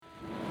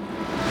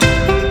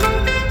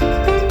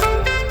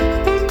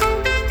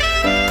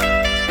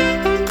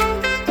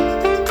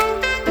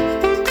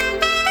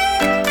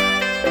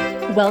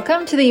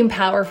Welcome to the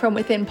Empower From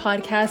Within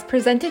podcast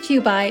presented to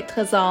you by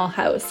Trésor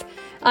House.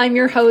 I'm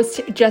your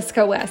host,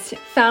 Jessica West,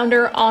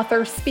 founder,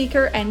 author,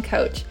 speaker, and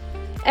coach.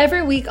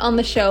 Every week on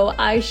the show,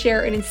 I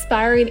share an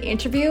inspiring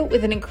interview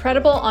with an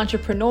incredible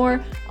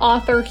entrepreneur,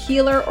 author,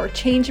 healer, or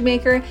change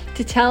maker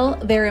to tell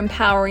their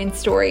empowering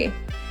story.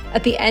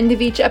 At the end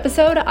of each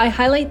episode, I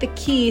highlight the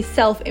key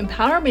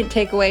self-empowerment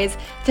takeaways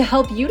to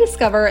help you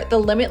discover the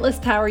limitless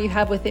power you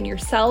have within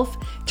yourself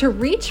to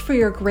reach for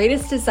your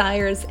greatest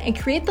desires and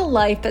create the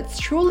life that's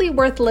truly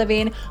worth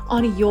living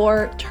on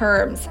your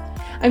terms.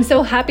 I'm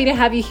so happy to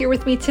have you here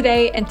with me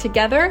today, and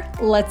together,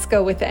 let's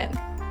go within.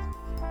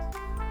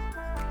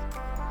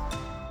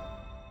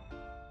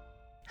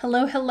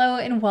 Hello,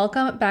 and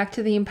welcome back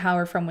to the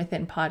Empower From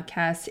Within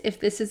podcast. If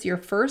this is your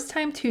first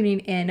time tuning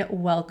in,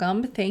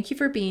 welcome. Thank you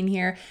for being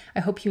here. I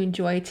hope you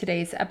enjoy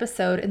today's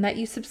episode and that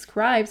you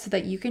subscribe so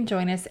that you can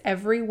join us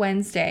every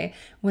Wednesday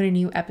when a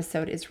new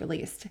episode is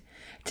released.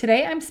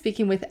 Today, I'm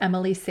speaking with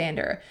Emily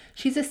Sander.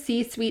 She's a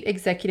C-suite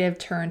executive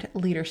turned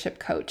leadership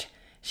coach.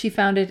 She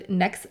founded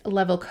Next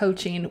Level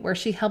Coaching, where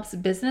she helps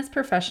business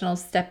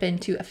professionals step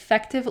into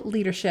effective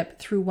leadership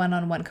through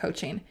one-on-one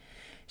coaching.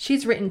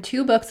 She's written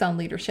 2 books on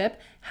leadership,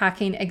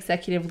 Hacking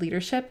Executive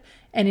Leadership,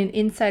 and An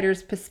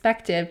Insider's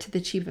Perspective to the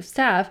Chief of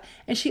Staff,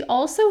 and she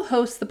also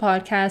hosts the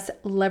podcast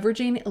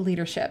Leveraging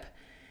Leadership.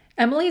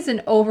 Emily is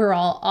an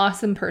overall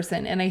awesome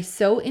person, and I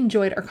so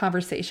enjoyed our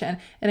conversation,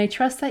 and I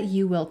trust that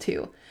you will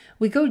too.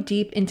 We go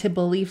deep into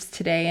beliefs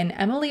today, and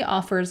Emily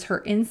offers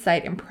her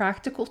insight and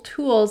practical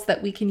tools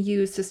that we can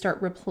use to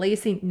start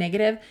replacing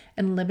negative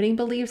and limiting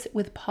beliefs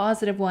with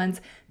positive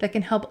ones that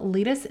can help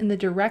lead us in the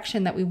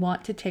direction that we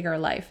want to take our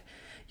life.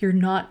 You're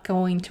not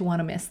going to want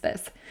to miss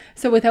this.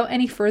 So without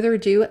any further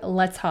ado,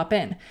 let's hop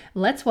in.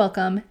 Let's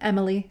welcome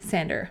Emily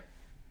Sander.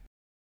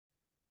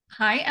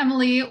 Hi,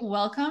 Emily.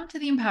 Welcome to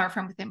the Empower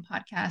From Within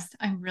podcast.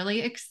 I'm really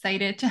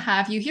excited to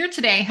have you here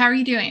today. How are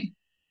you doing?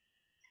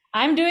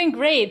 I'm doing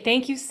great.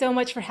 Thank you so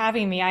much for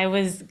having me. I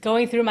was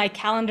going through my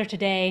calendar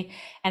today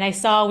and I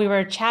saw we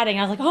were chatting.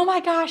 I was like, oh my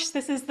gosh,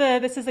 this is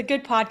a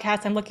good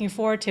podcast. I'm looking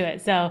forward to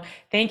it. So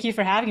thank you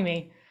for having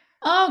me.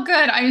 Oh,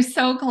 good. I'm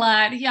so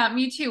glad. Yeah,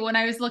 me too. When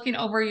I was looking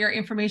over your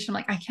information,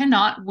 I'm like, I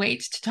cannot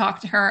wait to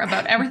talk to her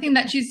about everything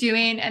that she's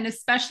doing, and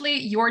especially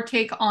your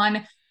take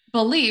on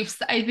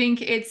beliefs. I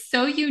think it's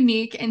so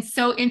unique and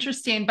so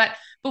interesting. But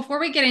before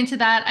we get into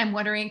that, I'm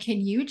wondering, can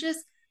you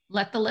just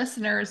let the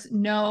listeners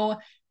know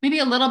maybe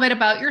a little bit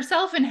about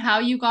yourself and how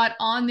you got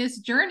on this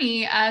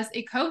journey as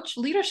a coach,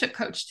 leadership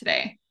coach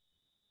today?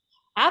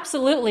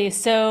 Absolutely.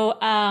 So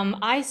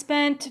I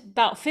spent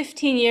about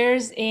 15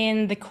 years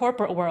in the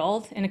corporate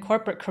world, in a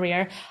corporate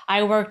career.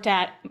 I worked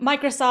at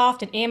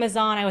Microsoft and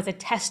Amazon. I was a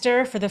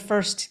tester for the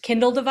first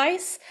Kindle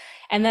device.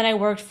 And then I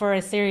worked for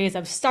a series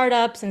of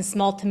startups and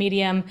small to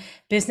medium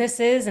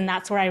businesses. And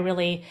that's where I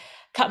really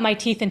cut my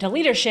teeth into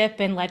leadership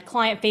and led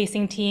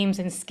client-facing teams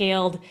and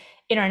scaled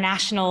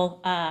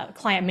international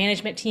client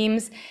management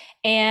teams.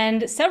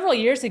 And several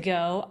years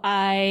ago,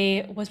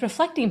 I was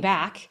reflecting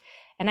back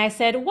and I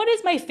said, what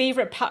is my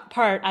favorite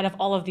part out of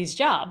all of these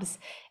jobs?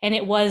 And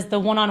it was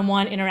the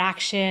one-on-one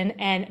interaction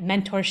and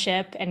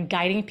mentorship and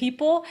guiding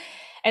people.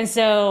 And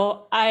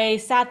so I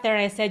sat there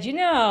and I said,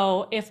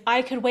 if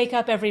I could wake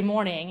up every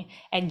morning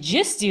and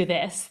just do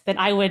this, then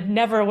I would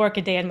never work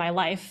a day in my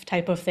life,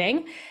 type of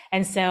thing.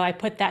 And so I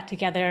put that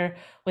together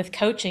with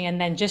coaching.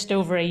 And then just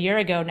over a year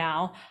ago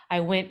now, I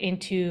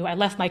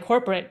left my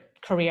corporate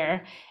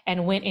career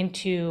and went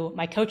into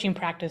my coaching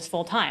practice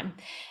full time.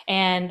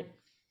 And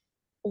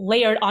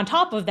layered on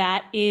top of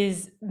that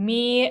is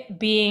me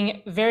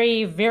being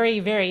very,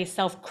 very, very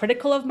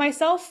self-critical of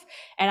myself.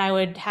 And I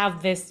would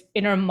have this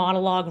inner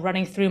monologue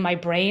running through my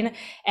brain,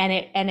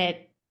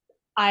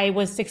 I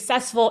was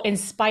successful in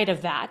spite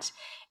of that.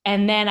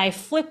 And then I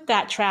flipped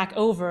that track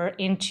over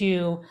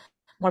into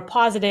more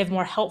positive,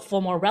 more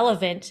helpful, more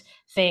relevant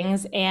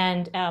things,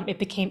 and it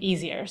became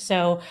easier.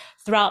 So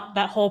throughout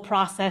that whole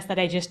process that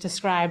I just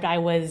described, I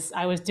was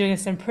doing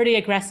some pretty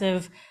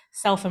aggressive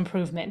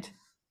self-improvement.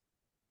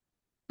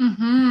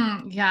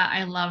 Yeah,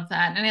 I love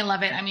that. And I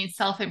love it. I mean,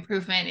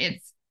 self-improvement,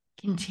 it's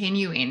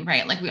continuing,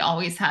 right? Like we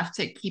always have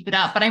to keep it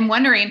up. But I'm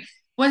wondering,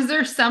 was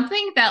there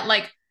something that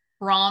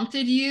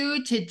prompted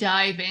you to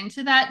dive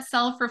into that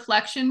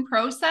self-reflection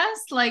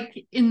process,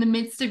 like in the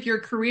midst of your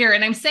career?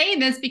 And I'm saying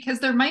this because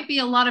there might be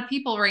a lot of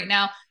people right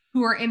now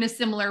who are in a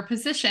similar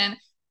position,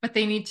 but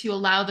they need to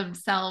allow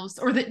themselves,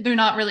 or they're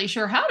not really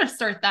sure how to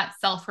start that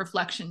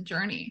self-reflection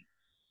journey.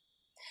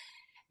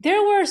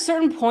 There were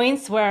certain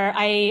points where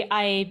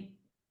I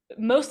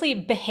mostly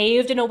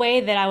behaved in a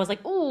way that I was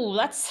like, "Ooh,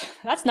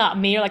 that's not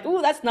me," or like,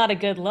 "Ooh, that's not a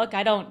good look."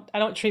 I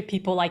don't treat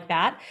people like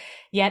that.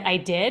 Yet I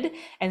did.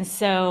 And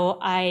so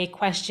I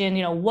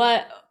questioned,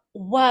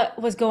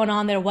 what was going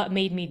on there? What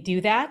made me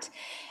do that?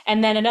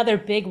 And then another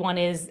big one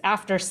is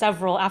after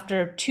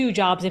 2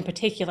 jobs in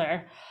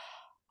particular,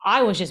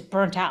 I was just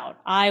burnt out.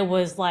 I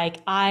was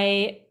like,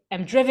 I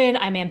am driven,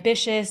 I'm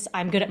ambitious,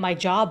 I'm good at my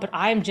job, but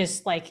I'm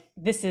just like,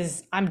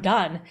 I'm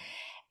done.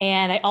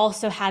 And I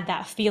also had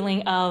that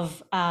feeling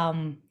of,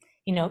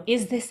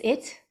 is this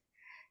it?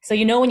 So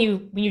when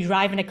you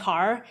drive in a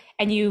car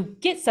and you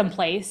get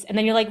someplace and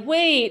then you're like,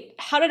 wait,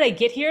 how did I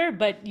get here?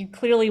 But you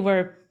clearly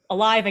were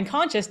alive and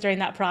conscious during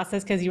that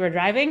process because you were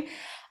driving.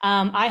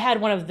 I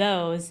had one of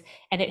those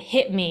and it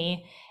hit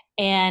me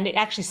and it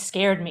actually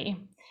scared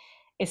me.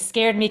 It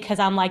scared me because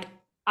I'm like,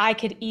 I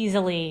could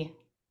easily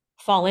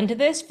fall into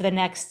this for the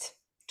next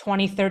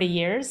 20, 30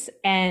 years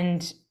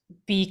and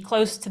be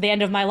close to the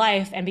end of my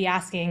life and be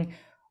asking,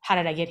 how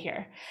did I get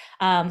here?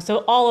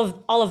 So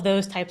all of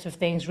those types of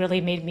things really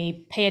made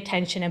me pay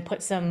attention and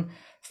put some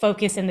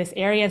focus in this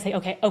area and say,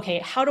 okay,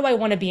 how do I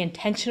want to be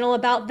intentional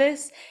about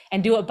this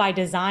and do it by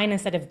design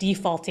instead of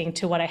defaulting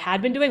to what I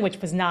had been doing,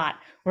 which was not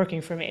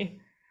working for me.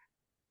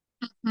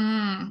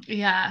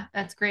 Yeah,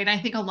 that's great. I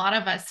think a lot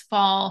of us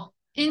fall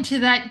into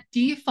that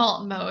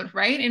default mode,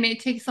 right? And it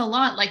takes a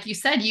lot. Like you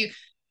said,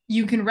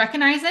 you can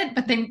recognize it,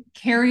 but then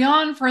carry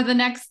on for the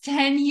next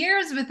 10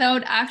 years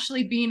without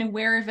actually being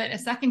aware of it a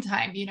second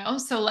time, you know?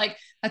 So like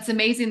that's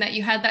amazing that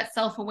you had that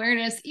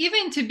self-awareness,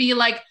 even to be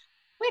like,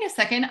 wait a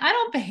second, I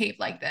don't behave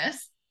like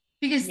this.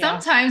 Because Yeah.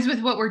 sometimes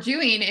with what we're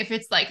doing, if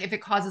it's like if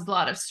it causes a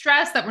lot of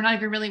stress that we're not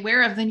even really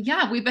aware of, then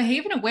yeah, we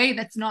behave in a way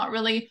that's not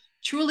really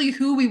truly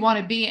who we want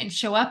to be and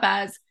show up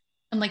as.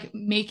 And like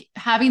make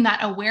having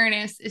that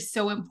awareness is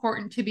so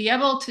important to be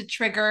able to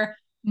trigger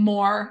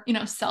more,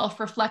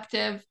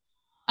 self-reflective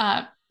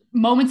uh,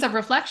 moments of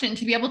reflection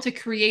to be able to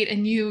create a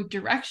new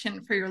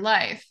direction for your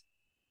life.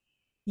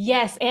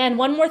 Yes, and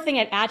one more thing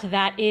I'd add to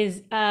that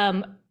is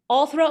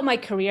all throughout my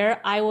career,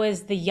 I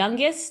was the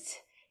youngest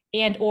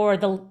and or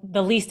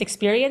the least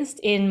experienced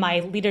in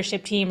my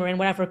leadership team or in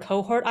whatever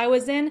cohort I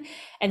was in.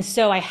 And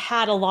so I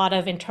had a lot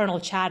of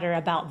internal chatter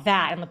about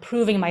that and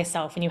proving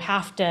myself. And you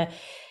have to,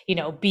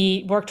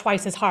 be work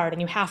twice as hard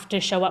and you have to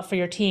show up for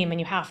your team and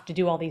you have to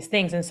do all these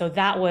things. And so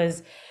that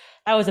was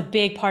a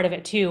big part of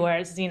it too,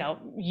 whereas,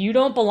 you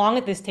don't belong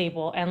at this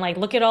table and like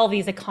look at all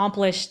these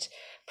accomplished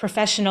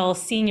professional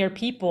senior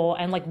people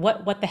and like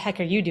what the heck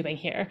are you doing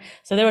here?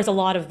 So there was a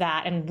lot of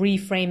that and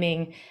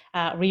reframing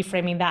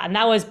that. And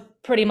that was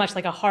pretty much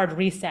like a hard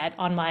reset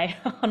on my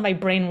on my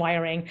brain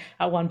wiring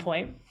at one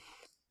point.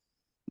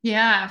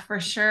 Yeah,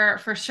 for sure,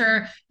 for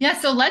sure. Yeah,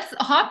 so let's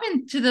hop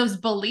into those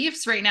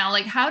beliefs right now.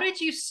 Like, how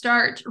did you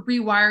start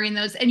rewiring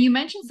those? And you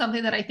mentioned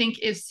something that I think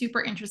is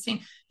super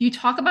interesting. You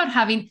talk about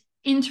having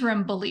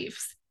interim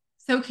beliefs.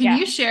 So, can Yeah.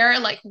 you share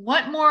like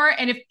what more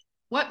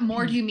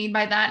do you mean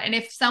by that? And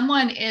if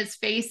someone is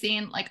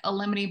facing like a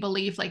limiting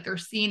belief, like they're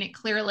seeing it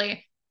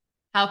clearly,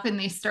 how can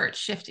they start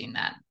shifting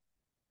that?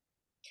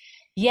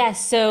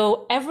 Yes,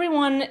 so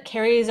everyone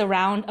carries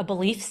around a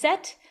belief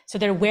set. So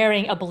they're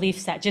wearing a belief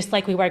set, just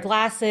like we wear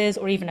glasses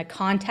or even a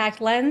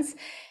contact lens.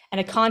 And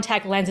a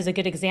contact lens is a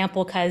good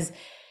example because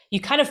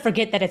you kind of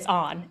forget that it's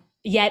on.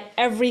 Yet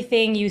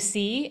everything you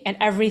see and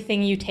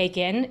everything you take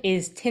in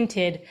is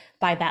tinted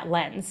by that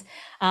lens.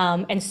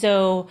 And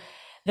so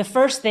the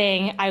first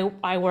thing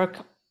I work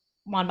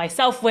on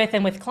myself with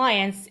and with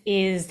clients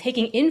is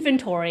taking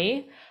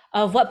inventory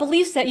of what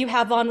belief set you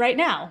have on right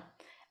now.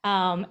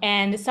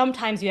 And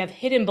sometimes you have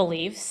hidden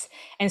beliefs.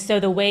 And so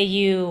the way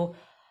you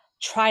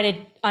try to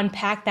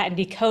unpack that and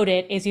decode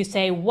it is you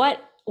say, what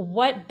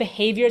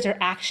behaviors or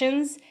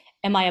actions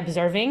am I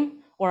observing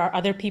or are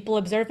other people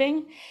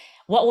observing?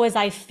 What was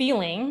I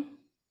feeling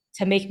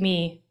to make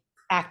me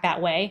act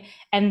that way?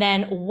 And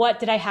then what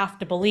did I have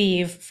to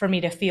believe for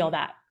me to feel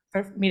that?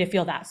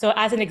 So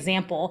as an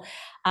example,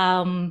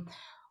 when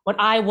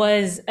I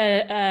was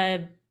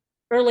a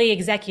early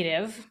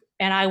executive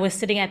and I was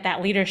sitting at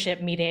that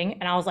leadership meeting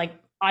and I was like,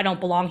 I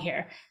don't belong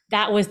here.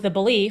 That was the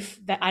belief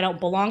that I don't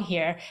belong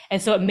here. And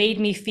so it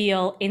made me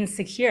feel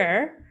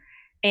insecure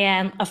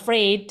and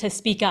afraid to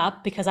speak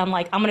up because I'm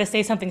like, I'm going to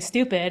say something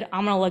stupid.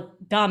 I'm going to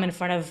look dumb in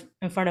front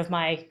of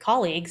my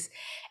colleagues.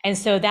 And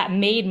so that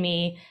made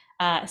me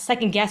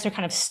second guess or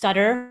kind of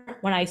stutter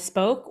when I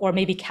spoke or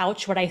maybe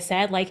couch what I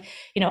said. Like,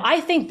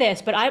 I think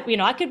this, but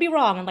I could be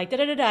wrong. And like, da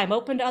da da da. I'm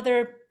open to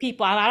other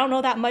people. I don't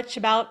know that much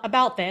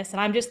about this, and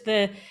I'm just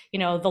the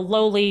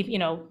lowly,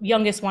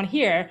 youngest one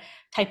here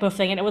type of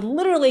thing. And it would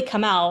literally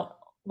come out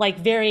like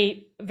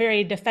very,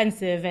 very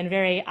defensive and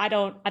very, I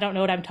don't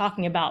know what I'm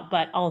talking about,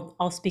 but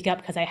I'll speak up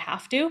because I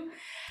have to.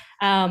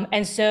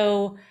 And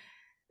so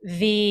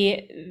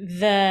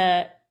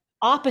the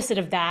opposite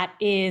of that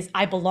is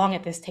I belong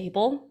at this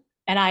table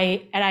and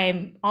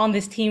I'm on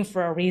this team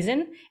for a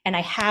reason and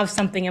I have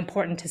something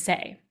important to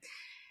say.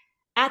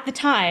 At the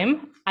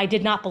time, I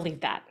did not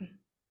believe that.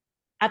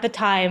 At the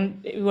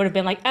time, it would have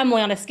been like,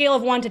 Emily, on a scale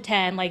of 1 to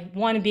 10, like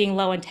 1 being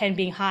low and 10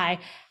 being high,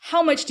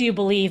 how much do you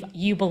believe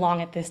you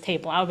belong at this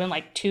table? I would have been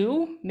like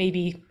 2,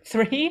 maybe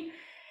 3.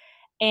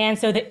 And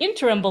so the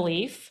interim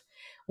belief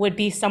would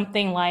be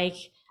something like,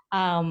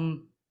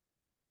 I'm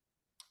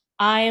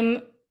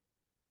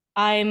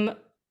I'm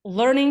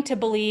learning to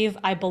believe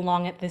I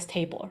belong at this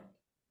table,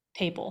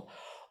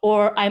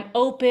 or I'm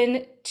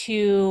open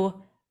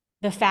to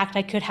the fact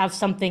I could have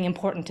something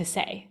important to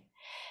say.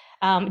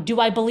 Do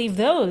I believe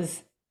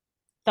those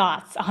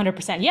thoughts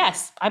 100%?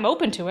 Yes, I'm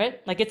open to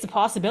it. Like it's a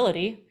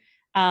possibility.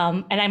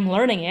 And I'm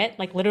learning it.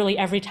 Like literally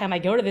every time I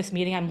go to this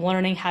meeting, I'm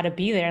learning how to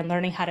be there and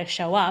learning how to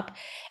show up.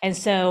 And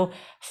so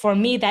for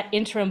me, that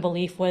interim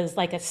belief was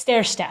like a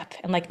stair step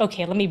and like,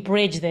 okay, let me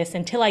bridge this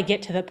until I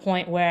get to the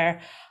point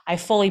where I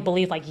fully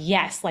believe like,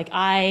 yes, like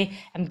I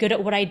am good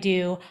at what I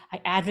do.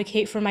 I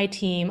advocate for my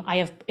team. I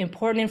have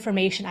important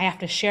information I have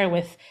to share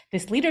with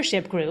this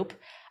leadership group.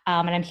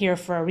 And I'm here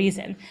for a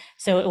reason.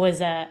 So it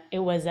was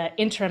a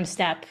interim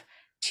step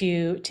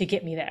to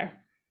get me there.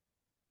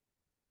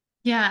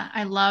 Yeah,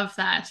 I love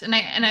that. And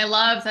I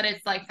love that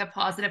it's like the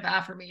positive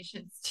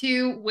affirmations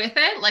too with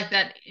it, like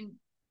that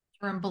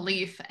interim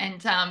belief.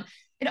 And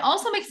it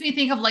also makes me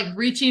think of like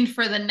reaching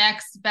for the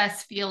next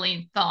best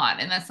feeling thought.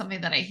 And that's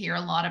something that I hear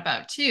a lot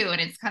about too.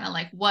 And it's kind of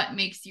like what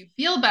makes you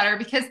feel better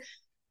because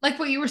like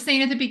what you were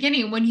saying at the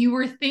beginning, when you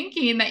were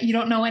thinking that you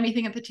don't know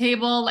anything at the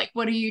table, like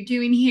what are you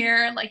doing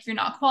here? Like you're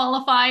not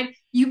qualified,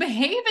 you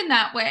behave in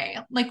that way.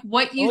 Like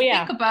what Oh you think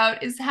yeah.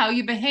 about is how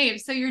you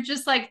behave. So you're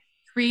just like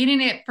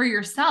creating it for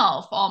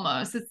yourself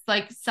almost. It's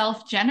like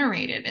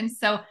self-generated. And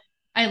so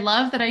I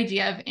love that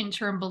idea of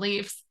interim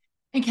beliefs.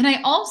 And can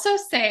I also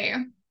say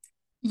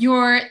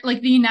your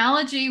like the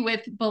analogy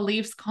with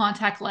beliefs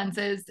contact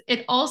lenses,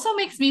 it also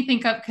makes me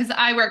think of because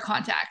I wear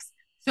contacts.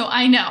 So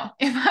I know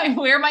if I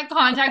wear my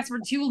contacts for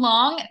too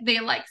long, they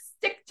like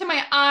stick to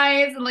my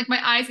eyes and like my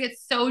eyes get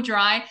so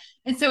dry.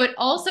 And so it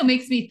also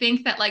makes me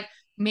think that like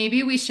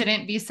maybe we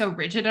shouldn't be so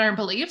rigid in our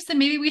beliefs and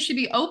maybe we should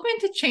be open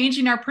to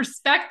changing our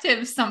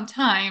perspective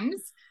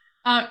sometimes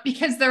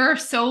because there are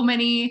so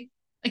many,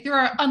 like there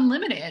are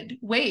unlimited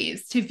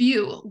ways to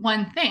view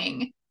one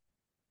thing.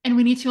 And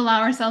we need to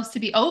allow ourselves to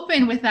be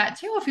open with that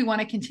too if we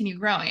want to continue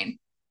growing.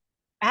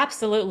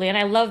 Absolutely. And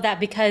I love that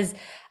because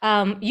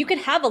you can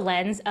have a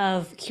lens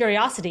of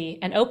curiosity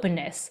and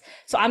openness.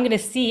 So I'm going to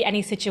see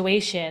any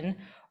situation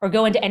or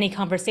go into any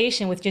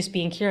conversation with just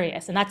being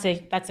curious. And that's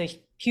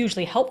a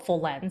hugely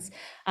helpful lens.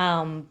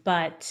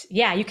 But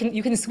yeah, you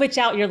can switch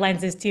out your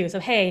lenses too.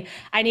 So hey,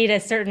 I need a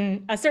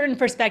certain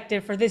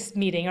perspective for this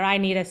meeting, or I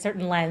need a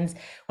certain lens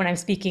when I'm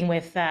speaking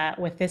with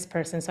this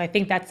person. So I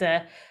think that's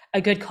a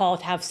good call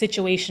to have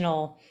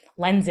situational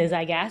lenses,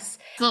 I guess.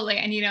 Absolutely.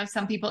 And you know,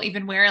 some people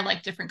even wear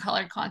like different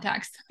colored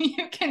contacts.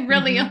 You can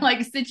really Mhm. like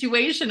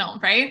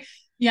situational, right?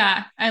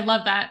 Yeah, I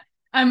love that.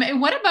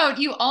 And what about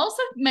you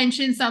also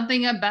mentioned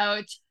something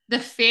about the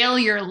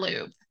failure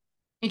loop.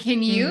 And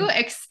can you Mm.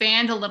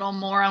 expand a little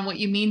more on what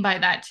you mean by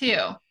that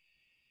too?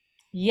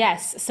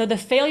 Yes. So the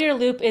failure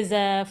loop is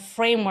a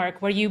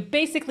framework where you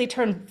basically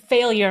turn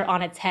failure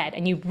on its head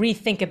and you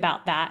rethink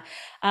about that.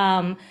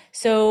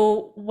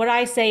 So what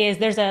I say is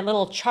there's a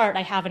little chart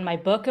I have in my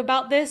book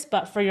about this,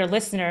 but for your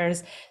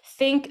listeners,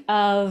 think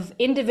of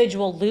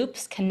individual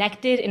loops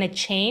connected in a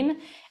chain,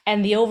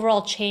 and the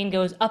overall chain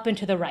goes up and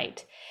to the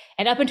right.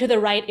 And up and to the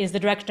right is the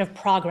direction of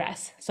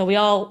progress. So we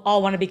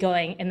all want to be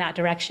going in that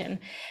direction.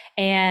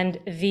 And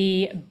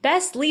the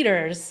best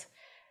leaders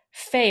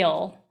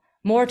fail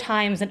more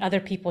times than other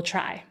people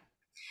try.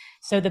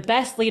 So the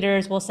best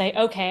leaders will say,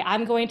 okay,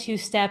 I'm going to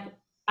step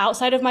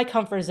outside of my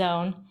comfort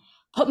zone,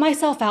 put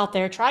myself out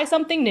there, try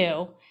something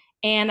new,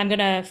 and I'm going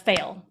to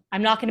fail.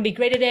 I'm not going to be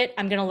great at it.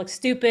 I'm going to look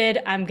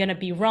stupid. I'm going to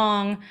be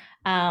wrong.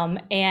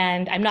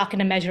 And I'm not going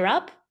to measure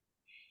up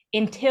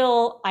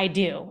until I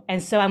do.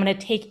 And so I'm going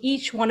to take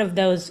each one of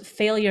those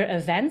failure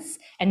events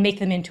and make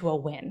them into a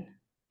win.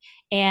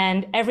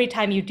 And every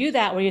time you do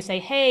that, where you say,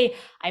 hey,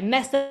 I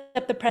messed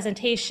up the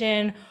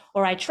presentation,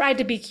 or I tried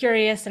to be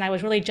curious and I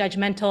was really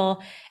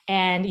judgmental,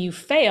 and you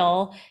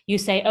fail, you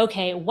say,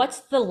 okay, what's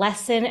the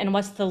lesson and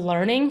what's the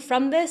learning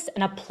from this,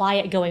 and apply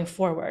it going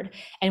forward.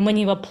 And when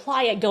you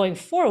apply it going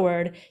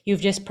forward, you've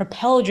just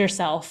propelled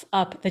yourself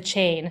up the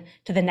chain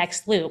to the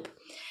next loop.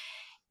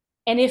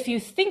 And if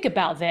you think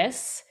about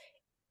this,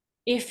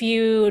 if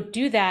you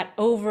do that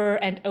over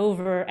and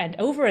over and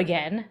over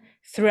again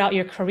throughout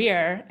your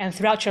career and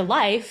throughout your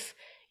life,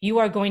 you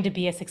are going to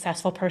be a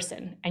successful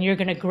person and you're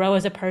going to grow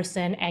as a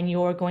person and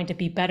you're going to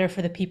be better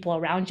for the people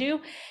around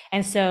you.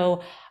 And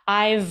so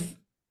I've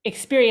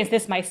experienced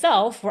this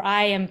myself where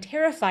I am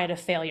terrified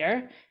of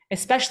failure,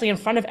 especially in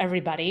front of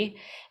everybody,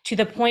 to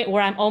the point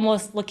where I'm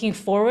almost looking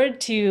forward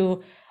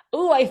to,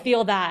 oh, I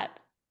feel that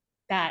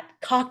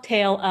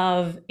cocktail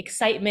of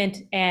excitement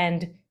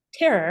and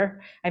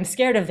terror. I'm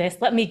scared of this.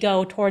 Let me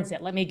go towards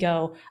it. Let me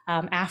go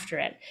after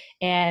it.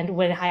 And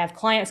when I have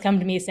clients come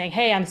to me saying,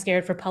 hey, I'm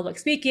scared for public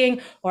speaking,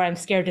 or I'm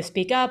scared to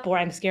speak up, or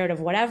I'm scared of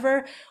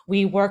whatever,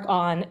 we work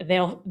on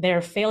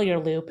their failure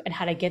loop and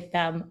how to get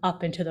them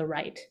up and to the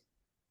right.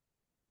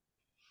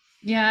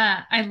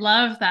 Yeah, I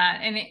love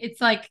that. And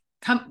it's like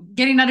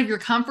getting out of your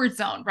comfort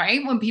zone,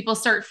 right? When people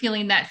start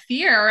feeling that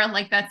fear,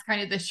 like that's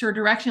kind of the sure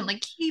direction,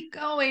 like keep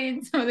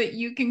going so that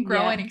you can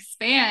grow Yeah. and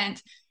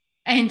expand.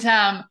 And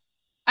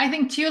I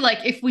think too, like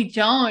if we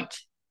don't,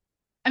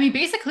 I mean,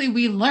 basically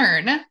we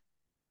learn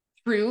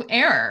through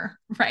error,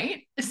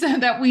 right? So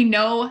that we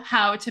know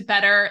how to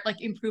better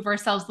like improve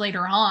ourselves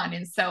later on.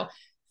 And so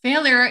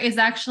failure is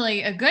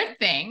actually a good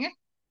thing.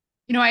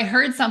 You know, I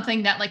heard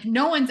something that like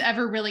no one's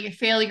ever really a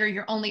failure.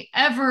 You're only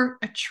ever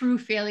a true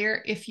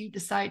failure if you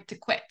decide to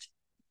quit.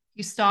 you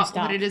you stop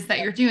what it stop. is that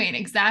Yep. you're doing.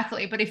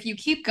 Exactly. But if you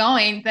keep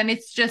going, then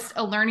it's just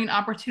a learning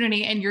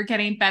opportunity and you're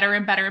getting better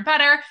and better and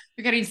better.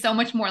 You're getting so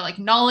much more like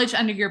knowledge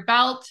under your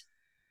belt.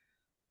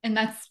 And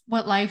that's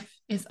what life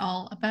is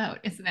all about,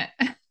 isn't it?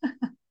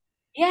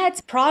 Yeah,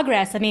 it's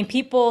progress. I mean,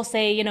 people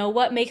say, you know,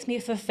 what makes me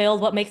fulfilled?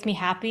 What makes me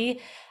happy?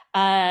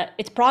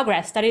 It's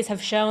progress. Studies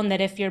have shown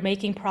that if you're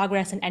making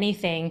progress in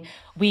anything,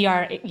 we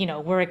are, you know,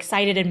 we're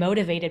excited and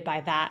motivated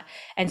by that.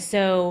 And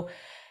so,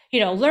 you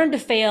know, learn to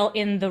fail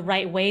in the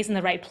right ways, in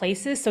the right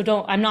places. So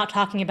don't, I'm not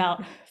talking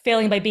about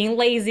failing by being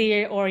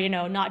lazy or, you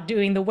know, not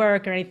doing the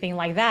work or anything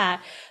like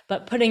that,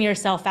 but putting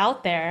yourself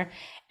out there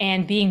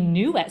and being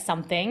new at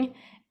something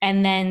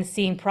and then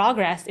seeing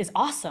progress is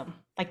awesome.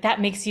 Like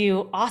that makes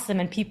you awesome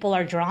and people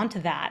are drawn to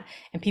that.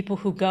 And people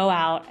who go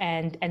out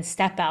and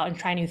step out and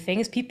try new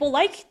things, people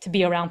like to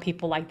be around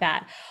people like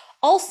that.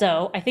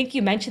 Also, I think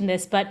you mentioned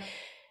this, but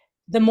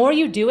the more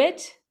you do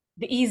it,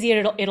 the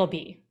easier it'll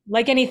be.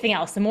 Like anything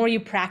else, the more you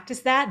practice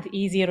that, the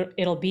easier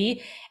it'll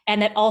be.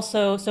 And that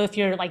also, so if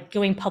you're like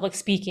doing public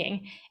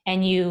speaking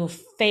and you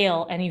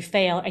fail and you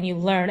fail and you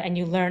learn and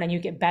you learn and you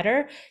get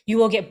better, you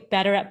will get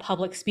better at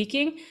public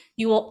speaking.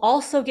 You will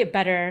also get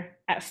better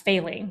at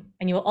failing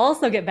and you will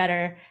also get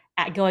better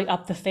at going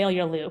up the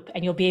failure loop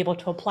and you'll be able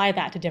to apply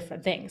that to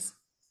different things.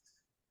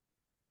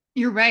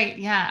 You're right.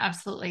 Yeah,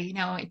 absolutely.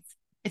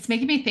 It's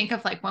making me think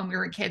of like when we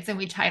were kids and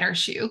we tied our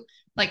shoe.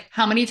 Like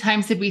how many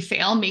times did we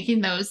fail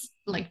making those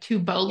like two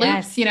bow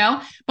loops,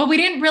 Yes. But we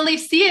didn't really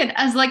see it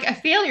as like a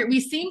failure. We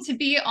seem to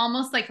be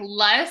almost like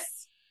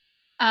less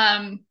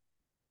um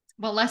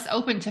less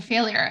open to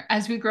failure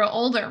as we grow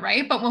older,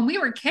 right? But when we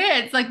were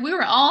kids, like we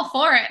were all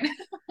for it.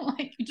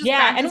 Like you just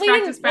Yeah. And practice, we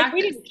practice, didn't like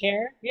we practice. didn't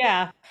care.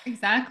 Yeah. Yeah.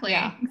 Exactly.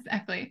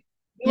 Exactly.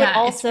 We would Yeah, it's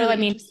also,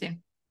 really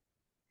interesting.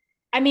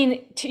 I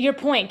mean, to your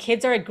point,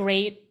 kids are a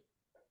great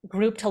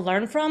group to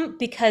learn from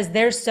because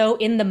they're so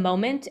in the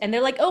moment and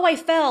they're like, oh, I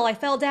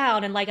fell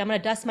down and like I'm gonna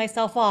dust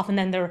myself off and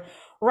then they're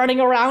running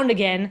around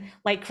again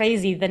like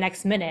crazy the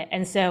next minute.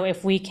 And so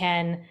if we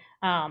can,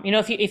 you know,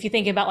 if you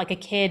think about like a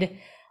kid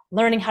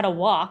learning how to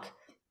walk,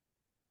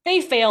 they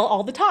fail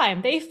all the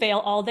time. They fail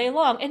all day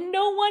long. And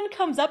no one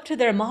comes up to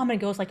their mom and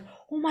goes like,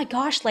 oh my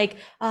gosh, like,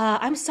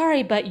 I'm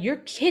sorry, but your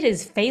kid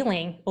is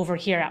failing over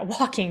here at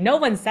walking. No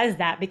one says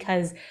that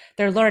because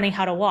they're learning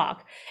how to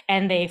walk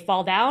and they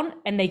fall down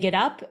and they get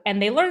up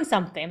and they learn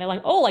something. They're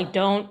like, oh, like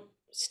don't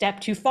step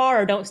too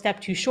far or don't step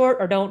too short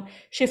or don't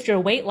shift your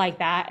weight like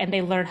that. And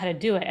they learn how to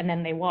do it and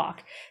then they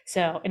walk.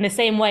 So in the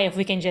same way, if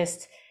we can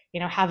just,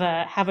 you know, have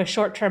a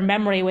short-term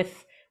memory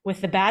with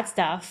the bad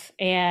stuff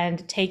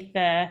and take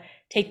the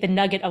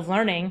nugget of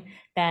learning,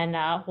 then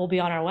we'll be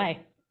on our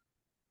way.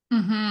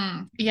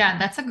 Yeah,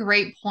 that's a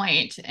great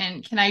point.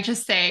 And can I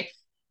just say,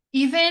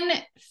 even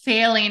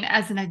failing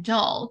as an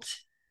adult,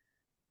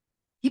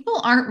 people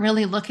aren't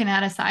really looking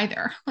at us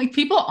either. Like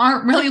people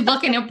aren't really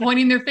looking at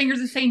pointing their fingers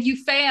and saying you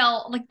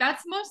fail. Like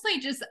that's mostly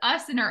just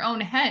us in our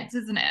own heads,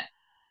 isn't it?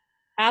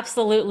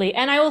 Absolutely.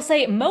 And I will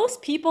say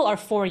most people are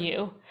for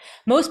you.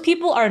 Most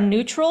people are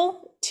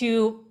neutral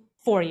to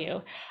for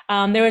you.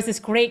 There was this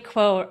great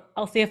quote.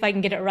 I'll see if I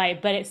can get it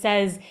right, but it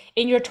says,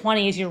 in your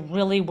 20s, you're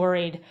really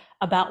worried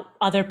about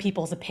other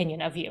people's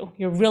opinion of you.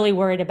 You're really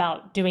worried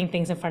about doing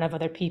things in front of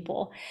other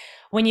people.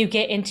 When you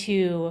get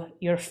into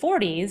your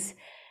 40s,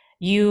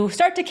 you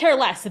start to care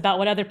less about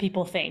what other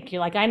people think. You're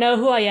like, I know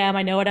who I am.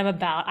 I know what I'm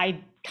about.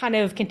 I kind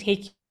of can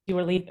take you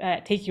or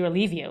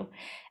leave you.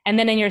 And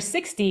then in your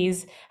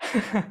 60s,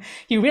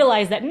 you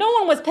realize that no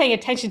one was paying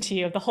attention to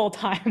you the whole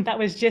time. That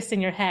was just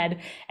in your head,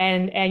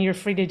 and you're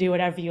free to do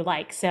whatever you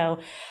like. So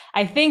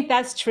I think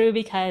that's true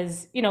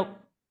because, you know,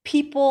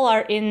 people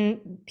are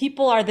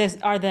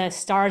the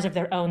stars of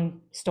their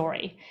own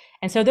story.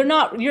 And so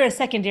you're a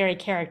secondary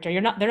character.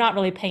 They're not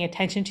really paying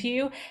attention to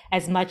you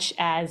as much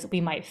as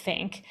we might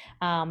think.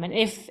 And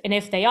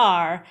if they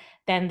are,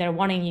 then they're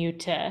wanting you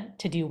to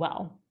do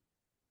well.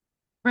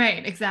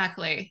 Right,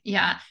 exactly.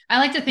 Yeah. I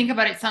like to think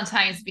about it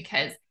sometimes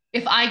because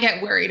if I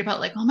get worried about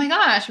like, oh my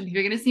gosh, are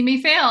people going to see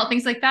me fail,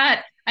 things like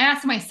that, I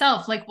ask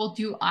myself like, well,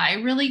 do I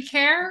really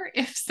care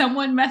if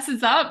someone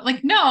messes up?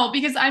 Like, no,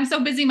 because I'm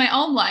so busy in my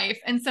own life.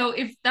 And so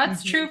if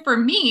that's true Mhm. for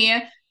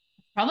me,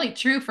 probably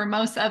true for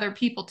most other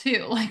people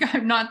too. Like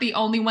I'm not the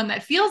only one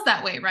that feels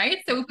that way, right?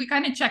 So if we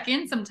kind of check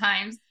in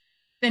sometimes,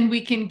 then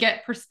we can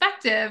get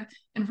perspective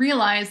and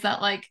realize that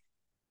like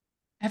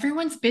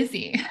everyone's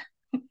busy,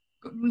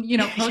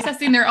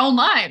 processing Yeah. their own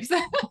lives.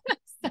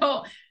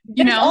 So,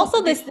 There's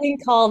also this thing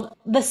called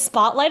the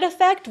spotlight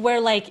effect, where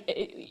like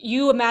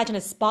you imagine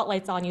a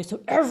spotlight's on you,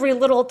 so every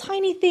little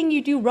tiny thing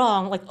you do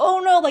wrong, like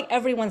oh no, like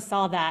everyone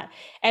saw that,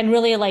 and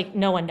really like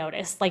no one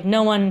noticed, like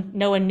no one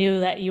knew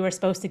that you were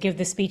supposed to give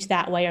the speech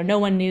that way, or no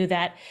one knew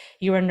that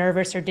you were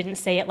nervous or didn't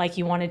say it like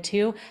you wanted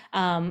to.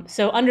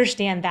 So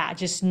understand that.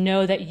 Just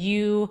know that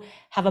you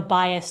have a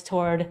bias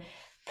toward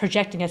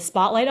projecting a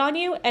spotlight on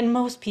you, and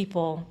most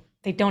people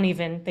they don't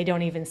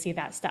even see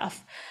that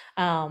stuff.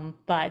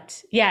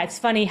 But yeah, it's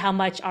funny how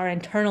much our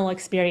internal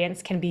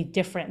experience can be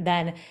different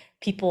than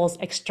people's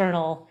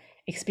external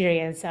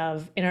experience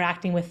of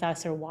interacting with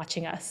us or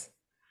watching us.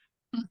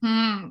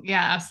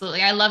 Yeah,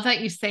 absolutely. I love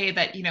that you say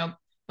that,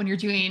 when you're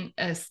doing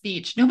a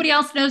speech, nobody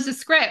else knows the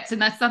script.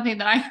 And that's something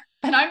that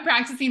I'm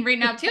practicing right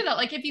now too, that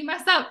like if you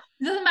mess up,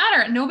 it doesn't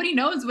matter. Nobody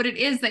knows what it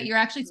is that you're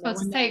actually No supposed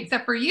to one say knows.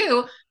 except for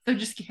you. So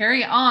just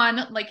carry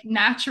on like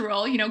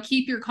natural,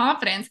 keep your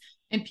confidence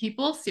and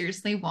people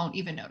seriously won't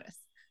even notice.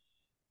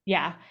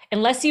 Yeah.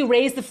 Unless you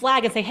raise the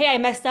flag and say, "Hey, I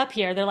messed up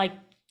here." They're like,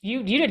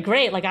 "You did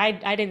great. Like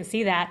I didn't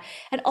see that."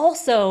 And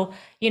also,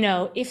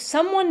 if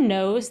someone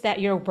knows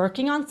that you're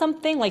working on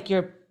something, like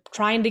you're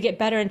trying to get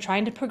better and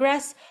trying to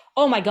progress,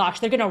 oh my gosh,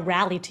 they're going to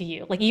rally to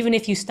you. Like even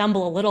if you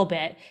stumble a little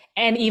bit,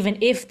 and even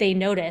if they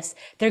notice,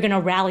 they're going to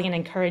rally and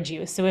encourage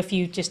you. So if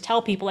you just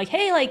tell people like,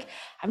 "Hey, like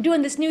I'm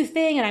doing this new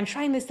thing and I'm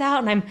trying this out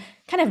and I'm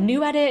kind of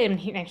new at it and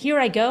here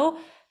I go,"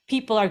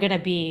 people are going to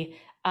be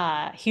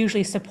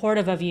hugely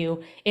supportive of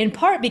you, in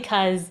part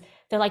because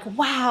they're like,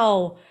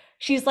 wow,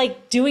 she's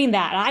like doing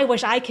that. I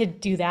wish I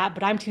could do that,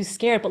 but I'm too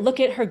scared. But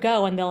look at her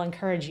go, and they'll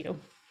encourage you.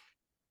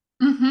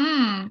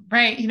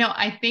 Right.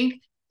 I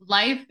think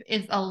life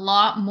is a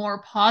lot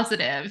more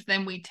positive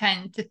than we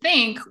tend to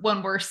think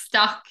when we're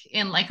stuck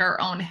in like our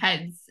own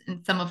heads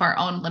and some of our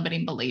own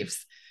limiting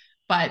beliefs.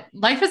 But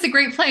life is a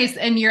great place.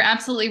 And you're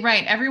absolutely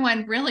right.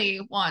 Everyone really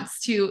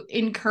wants to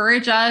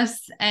encourage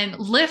us and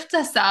lift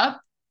us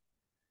up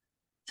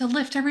to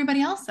lift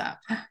everybody else up.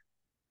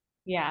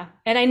 Yeah.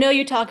 And I know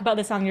you talk about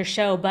this on your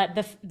show, but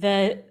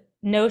the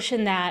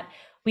notion that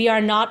we are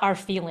not our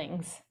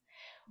feelings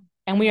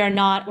and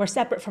we're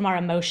separate from our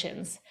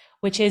emotions,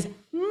 which is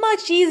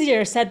much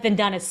easier said than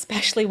done,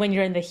 especially when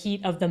you're in the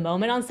heat of the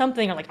moment on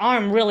something, or like, oh,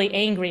 I'm really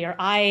angry, or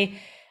I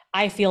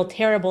feel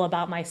terrible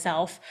about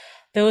myself.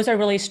 Those are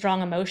really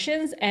strong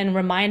emotions, and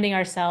reminding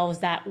ourselves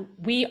that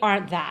we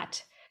aren't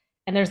that.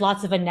 And there's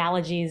lots of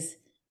analogies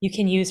you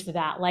can use for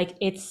that. Like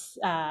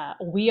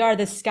we are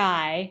the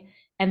sky,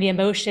 and the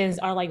emotions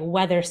are like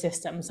weather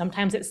systems.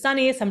 Sometimes it's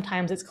sunny,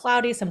 sometimes it's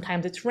cloudy,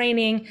 sometimes it's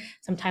raining,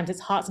 sometimes it's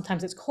hot,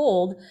 sometimes it's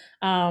cold.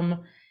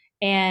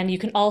 And you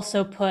can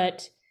also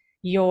put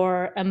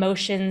your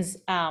emotions.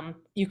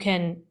 You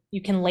can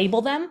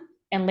label them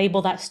and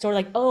label that story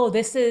like, oh,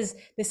 this is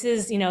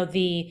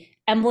the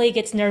Emily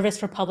gets nervous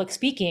for public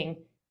speaking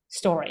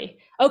story.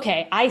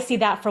 Okay, I see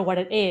that for what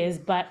it is,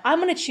 but I'm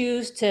going to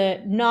choose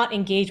to not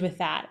engage with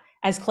that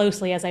as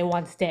closely as I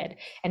once did.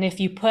 And if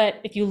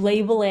you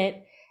label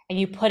it and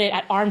you put it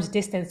at arm's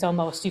distance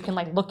almost, you can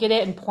like look at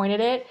it and point at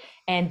it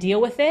and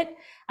deal with it.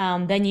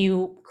 Then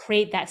you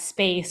create that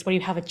space where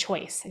you have a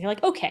choice. And you're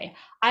like, okay,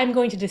 I'm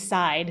going to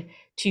decide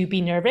to be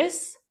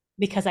nervous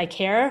because I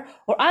care,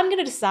 or I'm going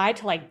to decide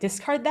to like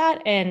discard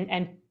that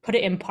and put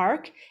it in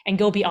park and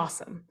go be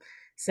awesome.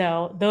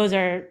 So those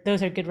are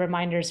good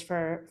reminders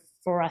for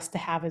us to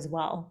have as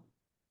well.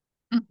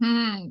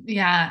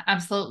 Yeah,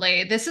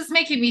 absolutely. This is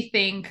making me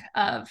think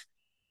of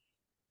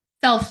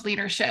self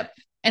leadership.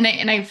 And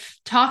I've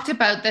talked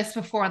about this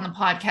before on the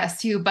podcast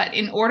too, but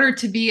in order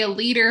to be a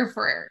leader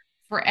for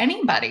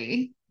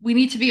anybody, we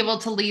need to be able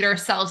to lead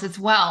ourselves as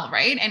well,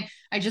 right? And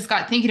I just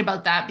got thinking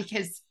about that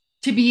because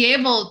to be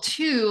able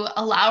to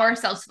allow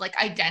ourselves to like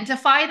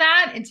identify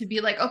that and to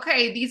be like,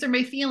 okay, these are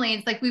my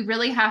feelings, like we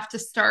really have to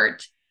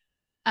start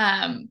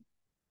um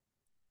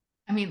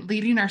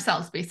leading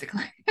ourselves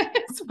basically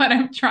is what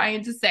I'm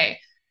trying to say.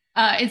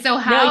 And so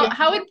No,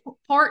 how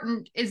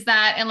important is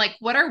that? And like,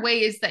 what are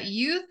ways that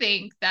you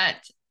think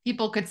that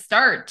people could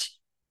start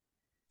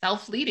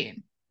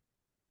self-leading?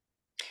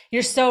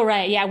 you're so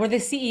right. Yeah, we're the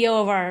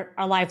CEO of our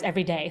lives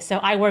every day. So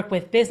I work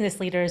with business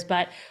leaders,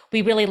 but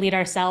we really lead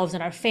ourselves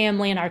and our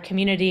family and our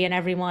community and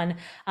everyone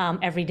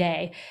every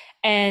day.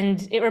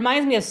 And it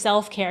reminds me of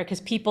self-care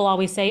because people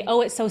always say,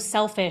 oh, it's so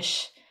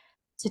selfish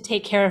to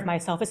take care of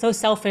myself. It's so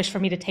selfish for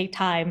me to take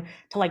time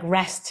to like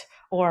rest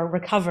or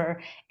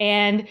recover.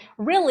 And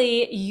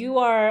really, you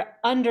are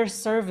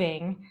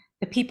underserving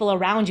the people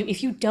around you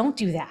if you don't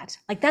do that.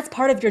 Like that's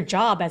part of your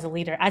job as a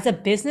leader. As a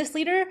business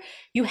leader,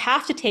 you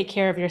have to take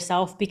care of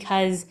yourself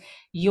because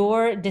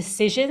your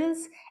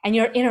decisions and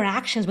your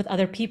interactions with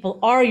other people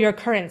are your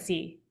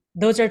currency.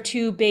 Those are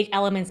two big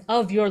elements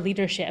of your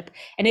leadership.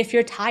 And if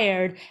you're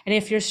tired and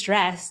if you're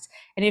stressed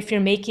and if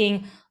you're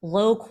making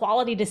low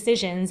quality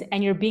decisions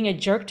and you're being a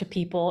jerk to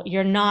people,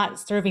 you're not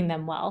serving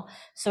them well.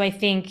 So I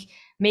think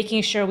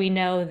making sure we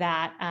know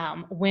that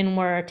when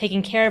we're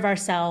taking care of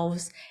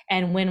ourselves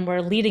and when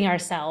we're leading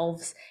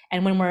ourselves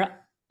and when we're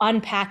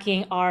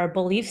unpacking our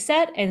belief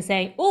set and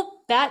saying, oh,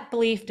 that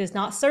belief does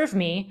not serve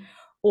me,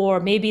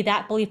 or maybe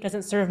that belief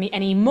doesn't serve me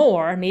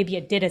anymore. Maybe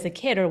it did as a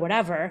kid or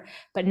whatever,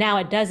 but now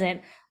it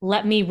doesn't.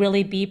 Let me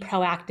really be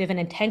proactive and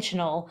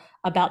intentional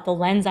about the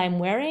lens I'm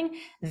wearing.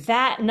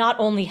 That not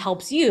only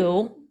helps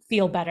you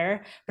feel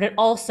better, but it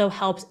also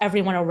helps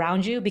everyone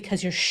around you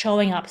because you're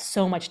showing up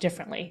so much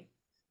differently.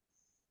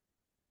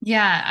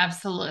 Yeah,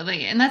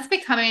 absolutely. And that's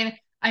becoming,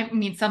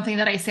 something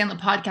that I say on the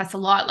podcast a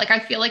lot. Like, I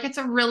feel like it's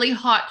a really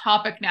hot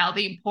topic now,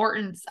 the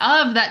importance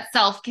of that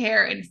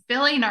self-care and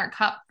filling our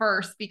cup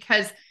first,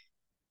 because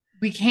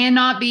we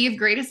cannot be of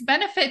greatest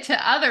benefit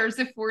to others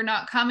if we're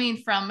not coming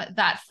from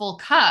that full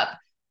cup.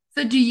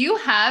 So do you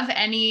have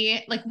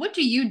any, like, what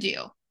do you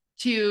do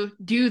to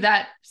do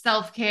that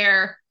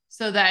self-care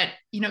so that,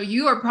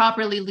 you are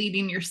properly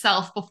leading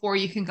yourself before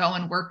you can go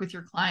and work with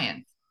your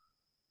clients?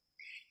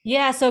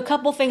 Yeah, so a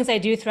couple things I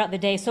do throughout the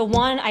day. So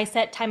one, I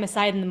set time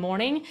aside in the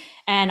morning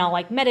and I'll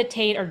like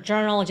meditate or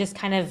journal, just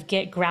kind of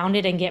get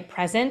grounded and get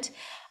present.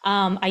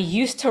 I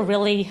used to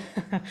really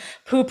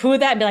poo-poo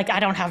that and be like, I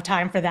don't have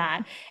time for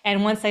that.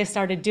 And once I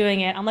started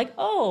doing it, I'm like,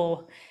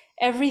 oh,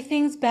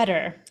 everything's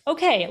better.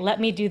 Okay, let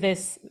me do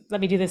this.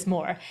 Let me do this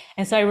more.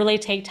 And so I really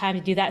take time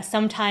to do that.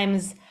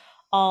 Sometimes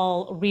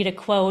I'll read a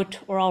quote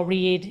or I'll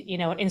read,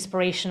 an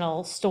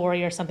inspirational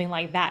story or something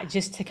like that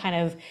just to kind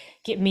of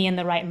get me in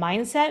the right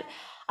mindset.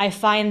 I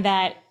find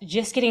that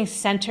just getting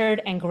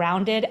centered and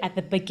grounded at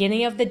the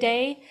beginning of the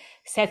day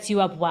sets you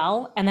up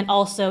well. And then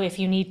also, if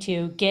you need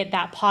to get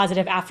that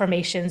positive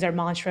affirmations or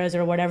mantras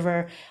or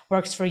whatever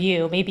works for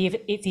you, maybe if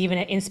it's even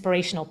an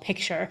inspirational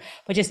picture,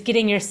 but just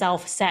getting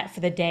yourself set for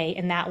the day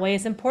in that way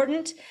is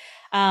important.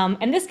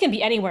 And this can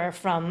be anywhere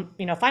from,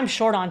 if I'm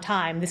short on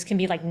time, this can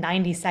be like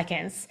 90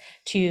 seconds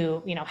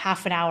to,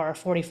 half an hour or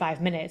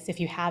 45 minutes if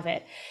you have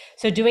it.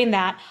 So doing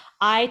that,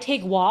 I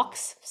take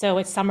walks. So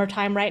it's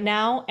summertime right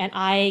now, and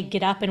I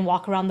get up and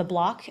walk around the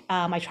block.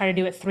 I try to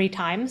do it 3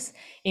 times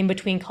in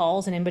between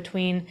calls and in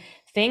between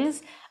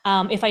things.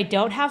 If I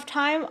don't have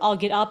time, I'll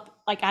get up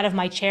like out of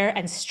my chair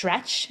and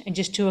stretch and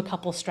just do a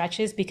couple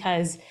stretches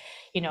because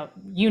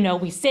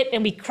we sit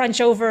and we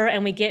crunch over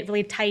and we get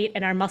really tight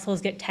and our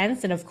muscles get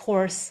tense. And of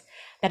course,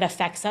 that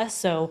affects us.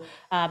 So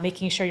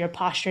making sure your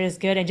posture is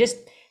good and just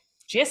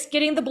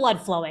getting the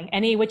blood flowing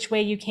any which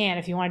way you can.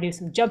 If you want to do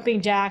some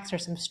jumping jacks or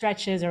some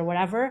stretches or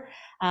whatever,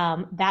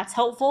 that's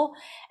helpful.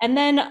 And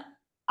then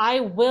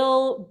I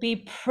will be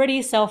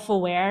pretty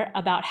self-aware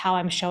about how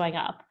I'm showing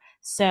up.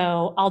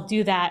 So I'll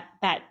do that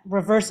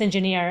reverse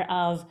engineer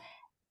of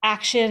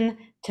action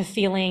to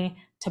feeling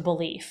to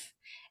belief.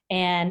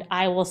 And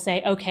I will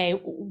say, okay,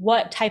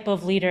 what type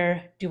of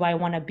leader do I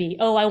want to be?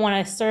 Oh, I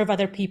want to serve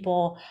other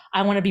people.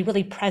 I want to be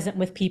really present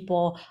with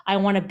people. I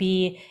want to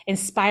be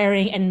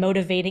inspiring and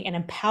motivating and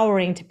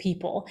empowering to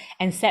people,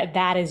 and set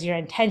that as your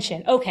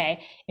intention.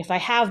 Okay, if I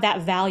have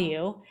that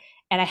value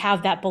and I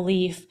have that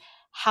belief,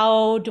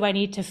 how do I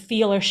need to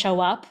feel or show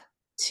up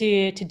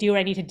to do what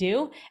I need to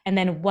do? And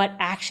then what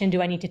action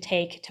do I need to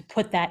take to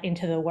put that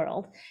into the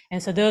world?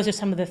 And so those are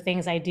some of the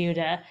things I do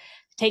to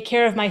take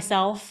care of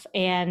myself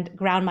and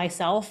ground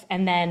myself,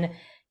 and then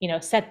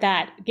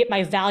get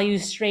my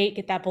values straight,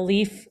 get that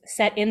belief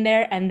set in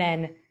there, and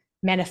then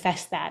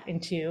manifest that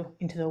into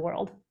the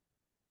world.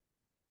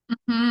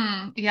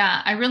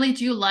 Yeah, I really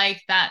do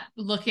like that,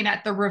 looking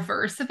at the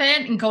reverse of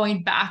it and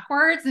going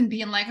backwards and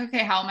being like,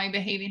 okay, how am I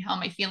behaving? How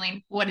am I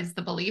feeling? What is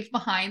the belief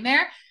behind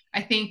there?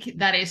 I think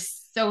that is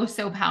so,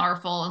 so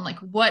powerful. And like,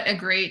 what a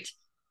great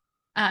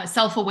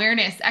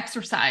self-awareness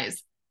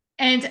exercise.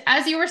 And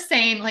as you were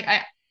saying, like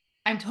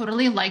I'm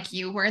totally like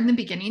you. We're in the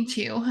beginning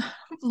too,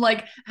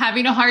 like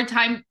having a hard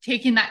time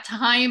taking that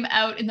time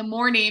out in the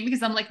morning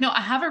because I'm like, no,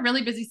 I have a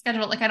really busy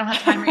schedule. Like I don't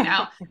have time right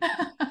now.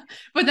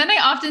 But then I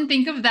often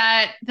think of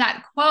that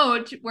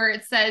quote where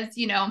it says,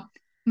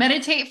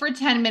 meditate for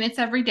 10 minutes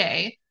every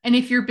day. And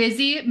if you're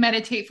busy,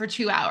 meditate for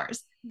 2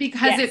 hours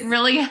because it Yes.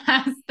 really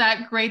has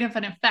that great of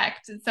an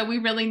effect. And so we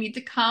really need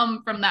to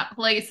come from that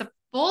place of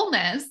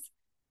fullness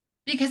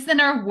because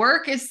then our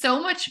work is so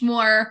much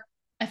more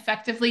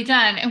effectively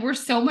done and we're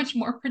so much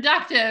more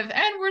productive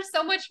and we're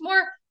so much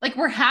more like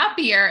we're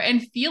happier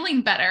and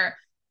feeling better.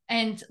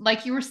 And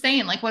like you were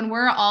saying, like when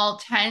we're all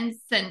tense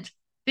and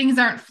things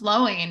aren't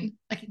flowing,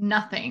 like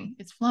nothing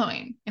is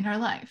flowing in our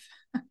life.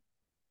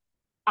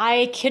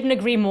 I couldn't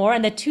agree more.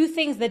 And the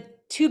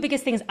two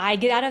biggest things I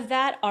get out of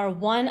that are,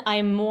 one,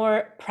 I'm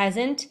more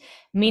present,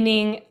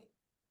 meaning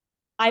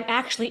I'm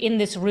actually in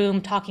this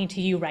room talking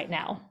to you right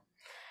now,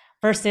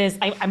 versus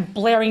I'm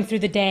blaring through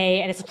the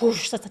day and it's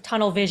whoosh, that's a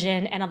tunnel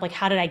vision. And I'm like,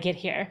 how did I get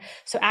here?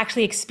 So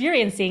actually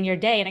experiencing your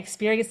day and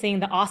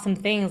experiencing the awesome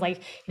things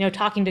like,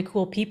 talking to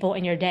cool people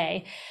in your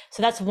day.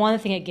 So that's one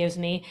thing it gives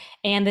me.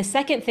 And the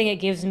second thing it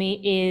gives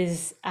me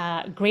is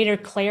greater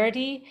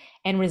clarity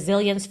and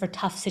resilience for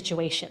tough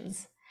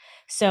situations.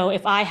 So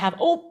if I have,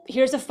 oh,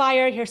 here's a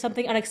fire, here's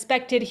something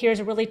unexpected, here's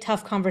a really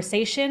tough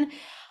conversation,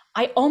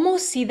 I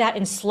almost see that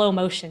in slow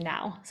motion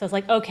now. So it's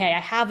like, okay,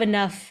 I have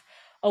enough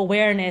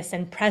awareness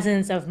and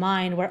presence of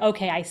mind where,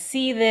 okay, I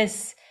see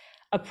this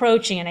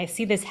approaching and I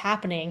see this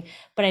happening,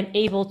 but I'm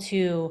able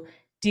to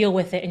deal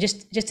with it in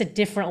just a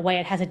different way.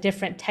 It has a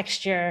different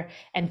texture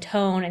and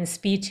tone and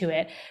speed to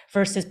it,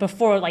 versus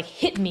before, like,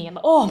 hit me and,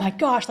 oh my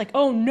gosh, like,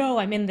 oh no,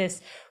 I'm in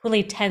this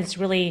really tense,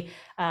 really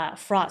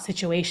fraught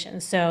situation.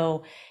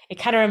 So it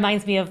kind of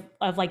reminds me of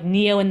like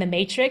Neo in the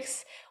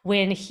Matrix,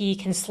 when he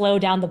can slow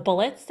down the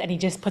bullets and he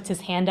just puts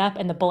his hand up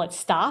and the bullets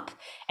stop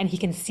and he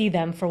can see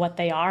them for what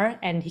they are,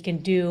 and he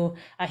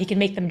can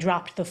make them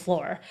drop to the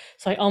floor.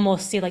 So I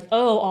almost see like,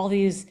 oh, all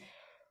these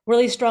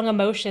really strong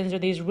emotions or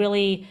these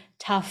really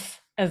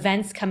tough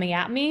events coming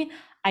at me,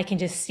 I can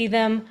just see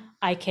them,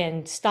 I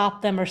can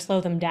stop them or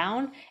slow them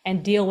down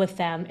and deal with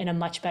them in a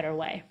much better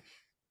way.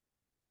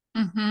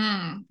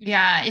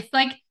 Yeah, it's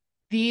like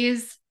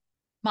these.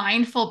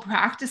 mindful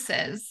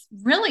practices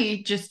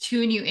really just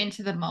tune you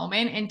into the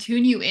moment and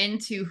tune you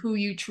into who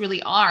you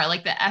truly are,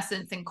 like the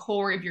essence and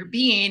core of your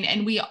being.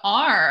 And we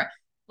are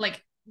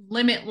like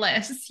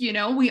limitless,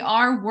 we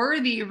are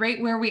worthy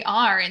right where we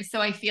are. And so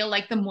I feel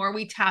like the more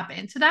we tap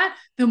into that,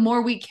 the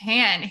more we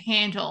can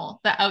handle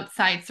the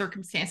outside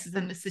circumstances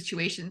and the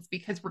situations,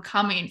 because we're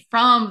coming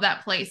from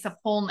that place of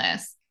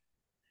wholeness.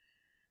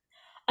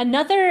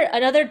 Another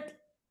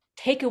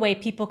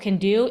takeaway people can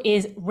do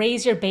is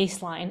raise your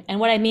baseline. And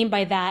what I mean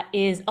by that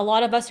is a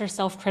lot of us are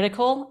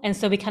self-critical, and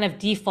so we kind of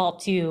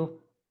default to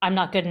I'm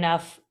not good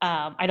enough,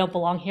 I don't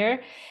belong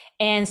here.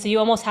 And so you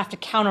almost have to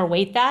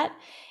counterweight that.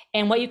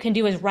 And what you can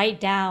do is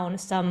write down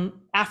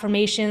some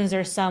affirmations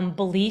or some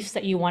beliefs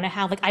that you want to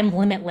have, like I'm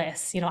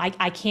limitless,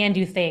 I can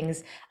do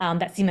things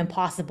that seem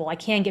impossible. I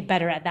can get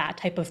better at that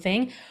type of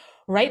thing.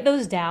 Write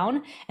those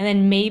down, and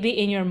then maybe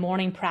in your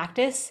morning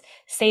practice,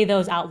 say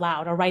those out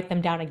loud or write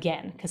them down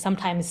again. Because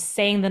sometimes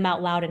saying them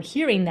out loud and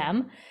hearing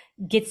them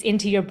gets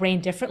into your brain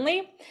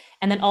differently.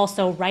 And then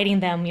also writing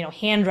them,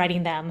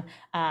 handwriting them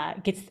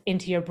gets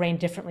into your brain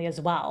differently as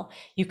well.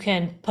 You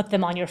can put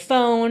them on your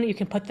phone, you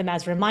can put them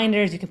as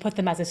reminders, you can put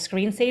them as a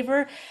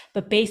screensaver,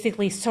 but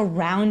basically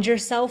surround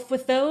yourself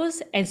with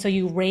those. And so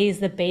you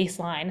raise the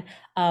baseline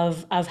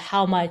of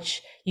how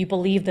much you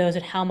believe those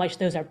and how much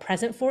those are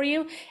present for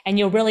you. And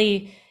you'll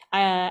really,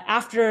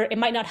 after, it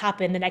might not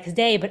happen the next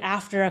day, but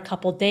after a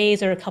couple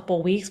days or a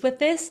couple weeks with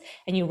this,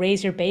 and you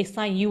raise your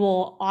baseline, you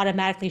will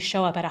automatically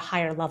show up at a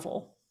higher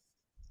level.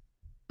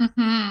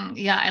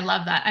 Yeah, I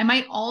love that. I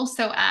might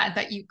also add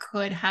that you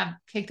could have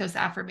take those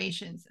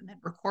affirmations and then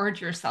record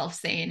yourself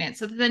saying it.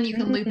 So that then you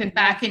can loop it Yeah,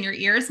 back in your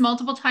ears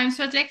multiple times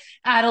throughout the day.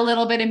 Add a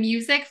little bit of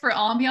music for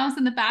ambiance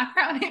in the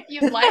background if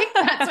you'd like.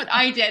 That's what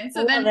I did. I So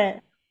love then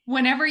it.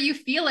 whenever you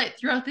feel it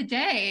throughout the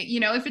day,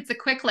 if it's a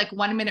quick like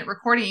 1 minute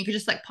recording, you could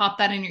just like pop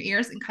that in your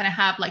ears and kind of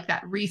have like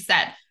that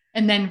reset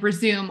and then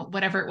resume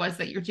whatever it was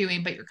that you're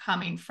doing, but you're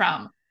coming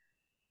from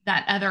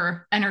that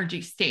other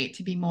energy state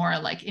to be more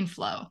like in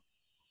flow.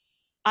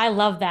 I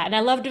love that. And I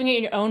love doing it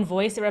in your own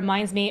voice. It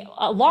reminds me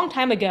a long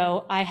time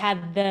ago, I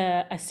had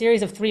a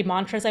series of 3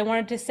 mantras I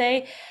wanted to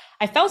say.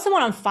 I found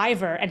someone on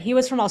Fiverr and he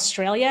was from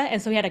Australia.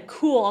 And so he had a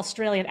cool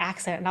Australian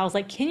accent. And I was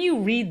like, can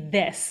you read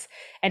this?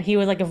 And he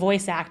was like a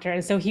voice actor.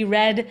 And so he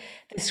read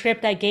the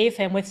script I gave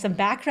him with some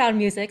background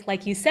music,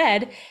 like you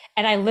said.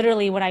 And I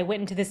literally, when I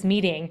went into this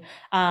meeting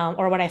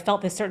or when I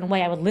felt this certain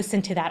way, I would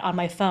listen to that on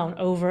my phone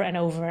over and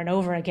over and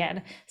over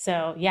again.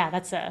 So yeah,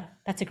 that's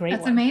a great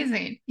That's one.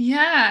 amazing.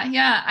 Yeah,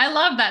 yeah. I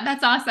love that.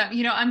 That's awesome.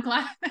 I'm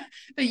glad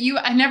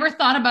that I never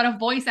thought about a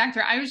voice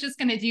actor. I was just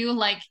going to do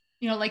like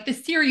the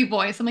Siri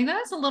voice. I'm like,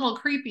 that's a little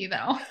creepy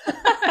though.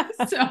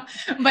 So,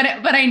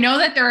 but I know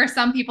that there are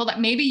some people that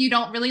maybe you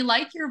don't really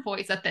like your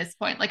voice at this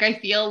point. Like I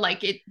feel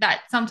like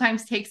that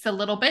sometimes takes a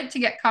little bit to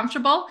get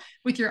comfortable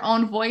with your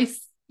own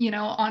voice,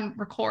 on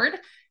record.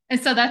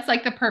 And so that's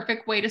like the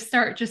perfect way to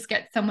start. Just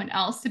get someone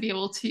else to be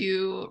able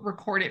to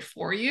record it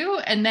for you.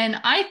 And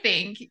then I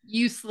think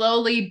you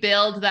slowly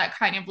build that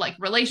kind of like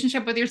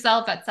relationship with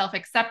yourself, that self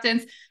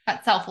acceptance,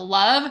 that self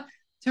love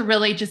to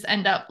really just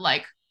end up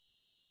like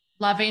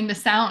loving the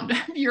sound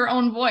of your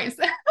own voice.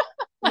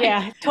 Like, Yeah,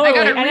 I got to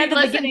totally. And at re the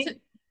listen beginning, to,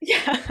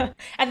 yeah,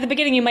 at the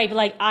beginning you might be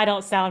like, I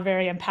don't sound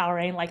very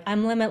empowering, like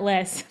I'm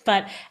limitless.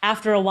 But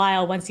after a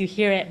while, once you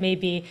hear it,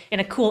 maybe in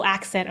a cool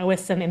accent or with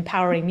some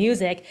empowering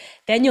music,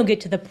 then you'll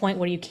get to the point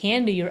where you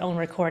can do your own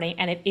recording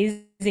and it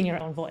is in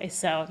your own voice.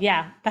 So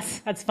yeah,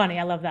 that's funny.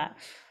 I love that.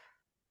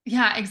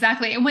 yeah,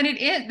 exactly. And when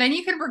it is, then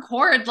you can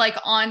record like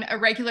on a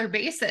regular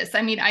basis.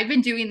 I mean, I've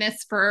been doing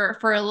this for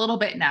a little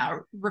bit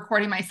now,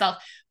 recording myself,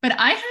 but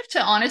I have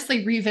to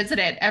honestly revisit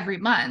it every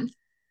month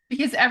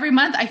because every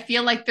month I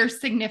feel like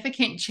there's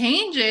significant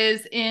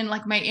changes in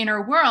like my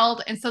inner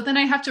world. And so then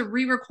I have to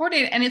re-record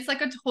it and it's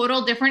like a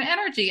total different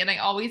energy. And I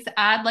always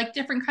add like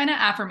different kind of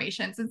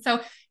affirmations. And so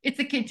it's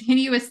a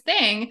continuous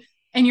thing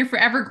and you're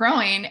forever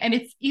growing. And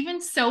it's even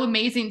so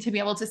amazing to be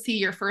able to see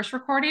your first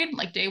recording,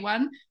 like day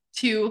one,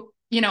 to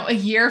a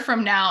year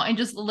from now and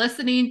just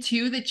listening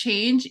to the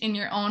change in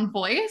your own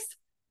voice,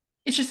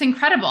 it's just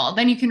incredible.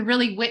 Then you can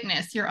really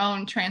witness your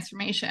own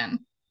transformation.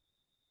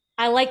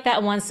 I like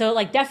that one. So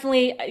like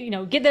definitely,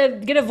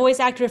 get a voice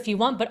actor if you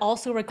want, but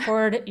also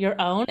record your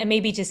own and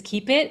maybe just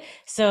keep it.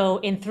 So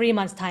in 3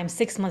 months time,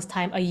 6 months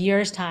time, a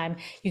year's time,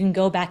 you can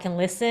go back and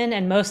listen.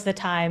 And most of the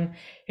time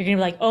you're gonna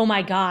be like, oh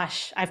my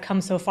gosh, I've come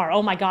so far.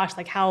 Oh my gosh,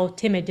 like how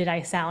timid did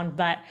I sound?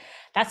 But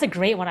that's a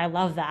great one. I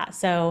love that.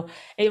 So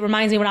it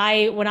reminds me when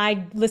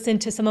I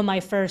listened to some of my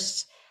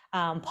first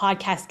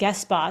podcast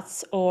guest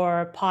spots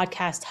or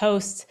podcast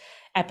host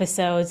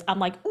episodes, I'm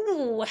like,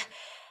 ooh,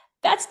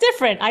 that's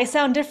different. I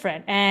sound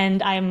different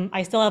and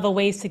I still have a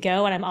ways to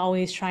go and I'm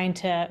always trying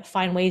to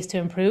find ways to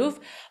improve,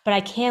 but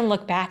I can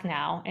look back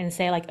now and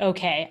say like,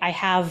 okay, I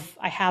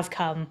have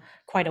come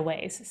quite a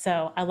ways.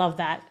 So I love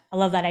that. I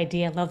love that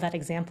idea. I love that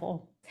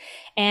example.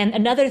 And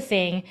another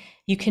thing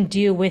you can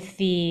do with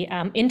the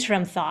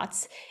interim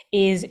thoughts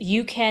is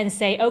you can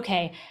say,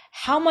 okay,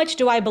 how much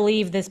do I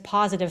believe this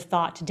positive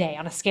thought today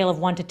on a scale of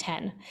 1 to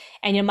 10?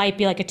 And it might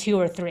be like a 2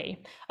 or 3.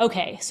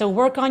 Okay, so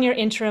work on your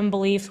interim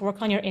beliefs,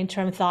 work on your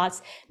interim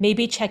thoughts,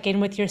 maybe check in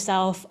with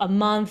yourself a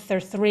month or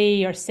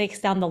 3 or 6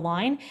 down the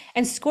line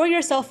and score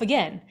yourself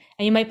again.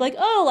 And you might be like,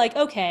 oh, like,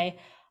 okay,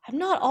 I'm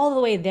not all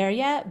the way there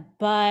yet,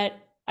 but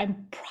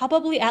I'm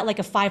probably at like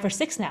a 5 or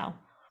 6 now.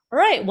 All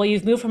right, well,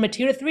 you've moved from a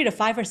 2 to 3 to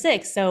 5 or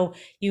 6, so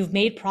you've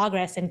made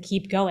progress and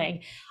keep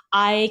going.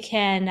 I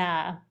can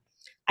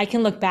I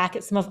can look back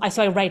at some of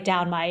so I write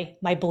down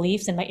my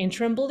beliefs and my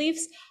interim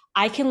beliefs.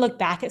 I can look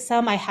back at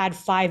some I had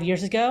 5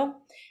 years ago,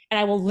 and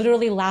I will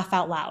literally laugh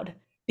out loud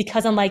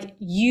because I'm like,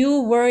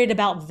 you worried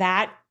about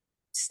that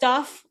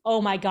stuff?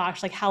 Oh my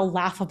gosh, like how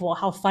laughable,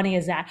 how funny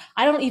is that?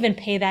 I don't even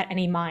pay that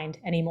any mind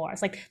anymore.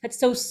 It's like that's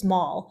so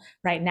small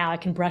right now. I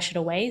can brush it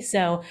away.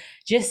 So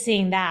just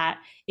seeing that,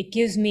 it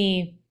gives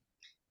me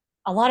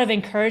a lot of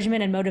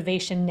encouragement and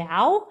motivation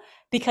now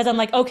because I'm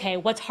like, okay,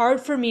 what's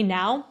hard for me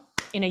now,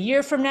 in a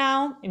year from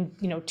now, in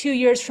 2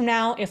 years from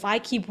now, if I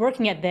keep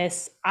working at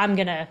this, I'm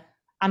gonna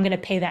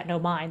pay that no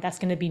mind. That's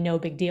gonna be no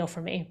big deal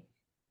for me.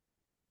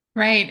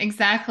 Right,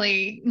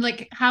 exactly.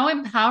 Like how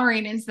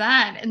empowering is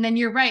that? And then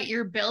you're right,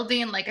 you're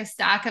building like a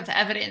stack of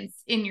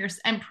evidence in your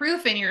and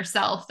proof in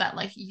yourself that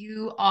like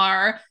you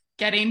are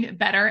getting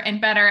better and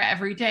better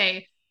every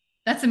day.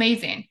 That's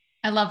amazing.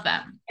 I love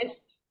that.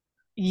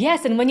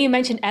 Yes, and when you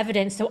mention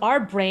evidence, so our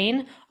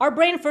brain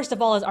first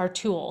of all is our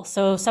tool.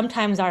 So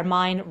sometimes our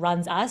mind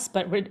runs us,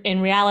 but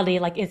in reality,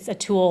 like it's a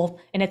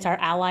tool and it's our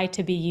ally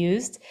to be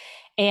used.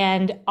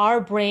 And our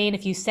brain,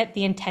 if you set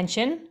the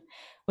intention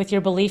with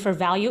your belief or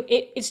value,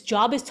 its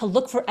job is to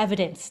look for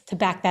evidence to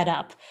back that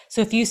up.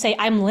 So if you say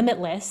I'm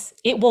limitless,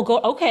 it will go,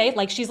 okay,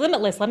 like she's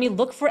limitless. Let me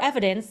look for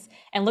evidence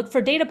and look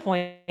for data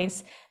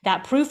points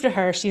that prove to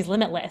her she's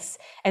limitless.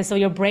 And so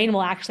your brain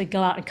will actually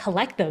go out and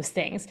collect those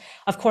things.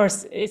 Of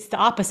course, it's the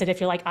opposite.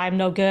 If you're like, I'm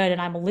no good and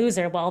I'm a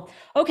loser, well,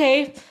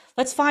 okay,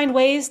 let's find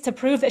ways to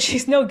prove that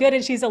she's no good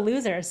and she's a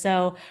loser.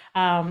 So,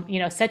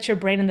 set your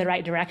brain in the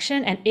right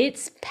direction, and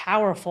it's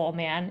powerful,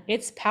 man.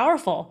 It's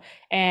powerful,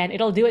 and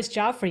it'll do its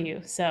job for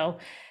you. So,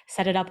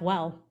 set it up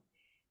well.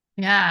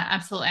 Yeah,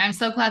 absolutely. I'm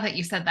so glad that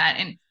you said that.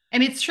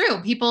 And it's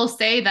true. People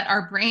say that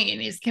our brain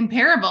is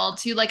comparable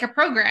to like a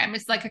program.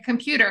 It's like a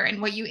computer,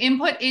 and what you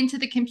input into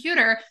the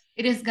computer,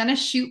 it is going to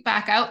shoot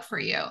back out for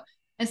you.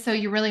 And so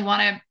you really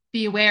want to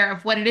be aware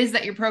of what it is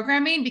that you're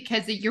programming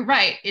because you're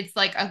right. It's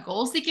like a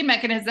goal-seeking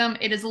mechanism.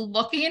 It is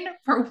looking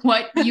for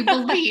what you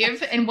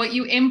believe and what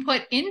you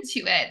input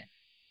into it.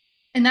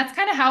 And that's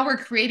kind of how we're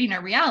creating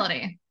our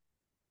reality.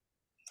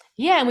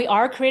 Yeah, and we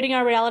are creating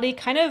our reality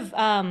kind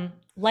of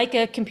like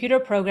a computer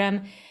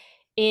program.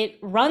 It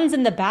runs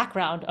in the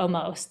background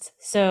almost.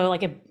 So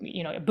like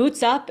it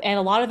boots up and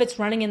a lot of it's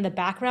running in the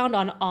background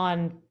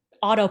on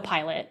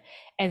autopilot.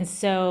 And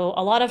so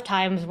a lot of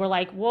times we're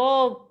like,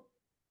 well,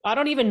 I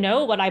don't even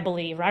know what I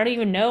believe, or I don't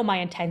even know my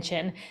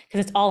intention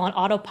because it's all on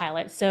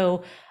autopilot.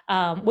 So,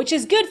 which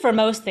is good for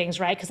most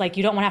things, right? Because like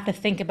you don't want to have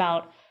to think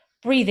about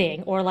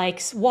breathing or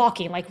like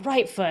walking, like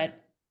right foot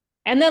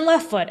and then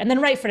left foot and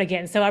then right foot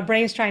again. So our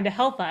brain's trying to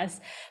help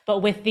us. But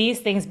with these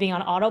things being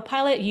on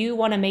autopilot, you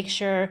want to make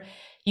sure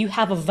you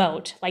have a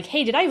vote. Like,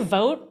 hey, did I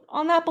vote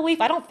on that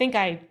belief? I don't think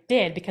I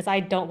did because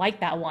I don't like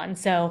that one.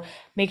 So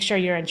make sure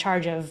you're in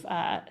charge of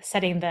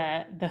setting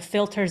the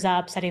filters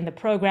up, setting the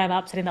program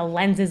up, setting the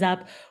lenses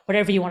up,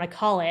 whatever you want to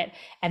call it,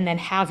 and then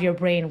have your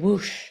brain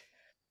whoosh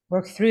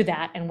work through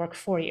that and work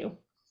for you.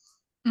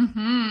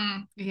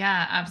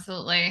 Yeah,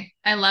 absolutely.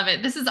 I love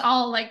it. This is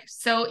all like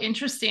so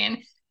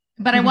interesting.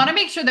 But I want to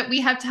make sure that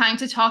we have time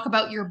to talk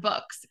about your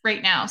books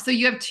right now. So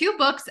you have two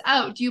books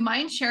out. Do you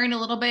mind sharing a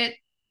little bit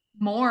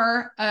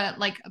more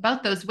like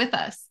about those with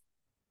us?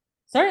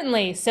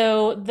 Certainly.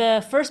 So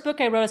the first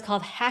book I wrote is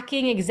called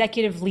Hacking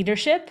Executive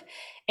Leadership.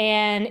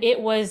 And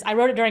I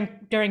wrote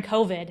it during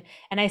COVID.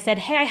 And I said,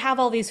 hey, I have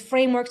all these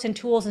frameworks and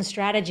tools and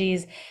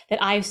strategies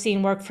that I've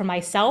seen work for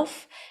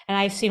myself. And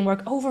I've seen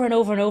work over and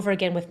over and over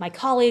again with my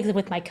colleagues and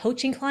with my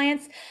coaching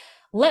clients.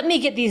 Let me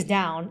get these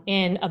down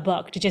in a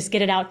book to just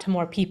get it out to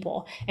more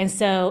people. And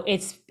so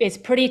it's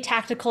pretty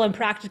tactical and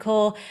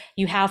practical.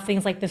 You have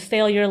things like the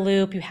failure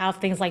loop, you have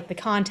things like the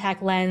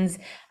contact lens,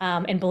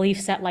 and belief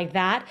set like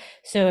that.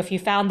 So if you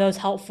found those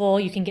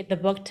helpful, you can get the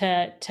book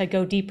to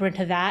go deeper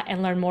into that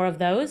and learn more of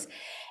those.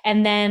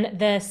 And then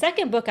the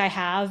second book I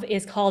have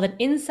is called An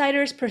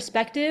Insider's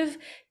Perspective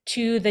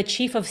to the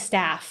Chief of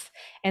Staff.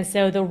 And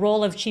so the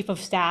role of Chief of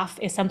Staff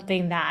is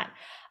something that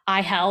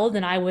I held,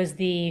 and I was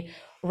the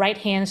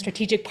right-hand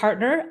strategic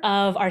partner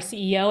of our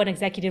CEO and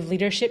executive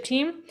leadership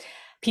team.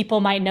 People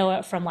might know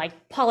it from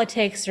like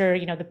politics or,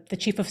 the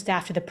chief of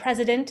staff to the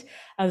president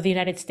of the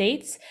United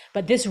States.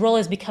 But this role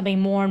is becoming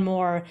more and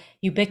more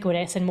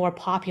ubiquitous and more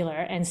popular.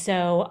 And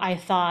so I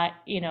thought,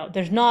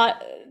 there's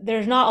not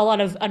a lot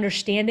of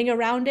understanding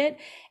around it.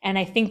 And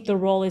I think the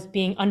role is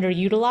being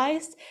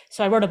underutilized.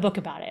 So I wrote a book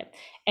about it.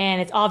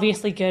 And it's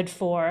obviously good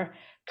for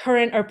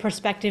current or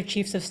prospective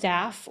chiefs of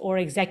staff or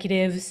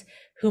executives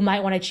who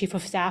might want a chief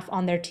of staff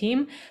on their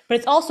team. But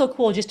it's also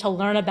cool just to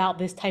learn about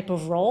this type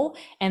of role.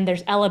 And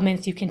there's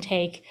elements you can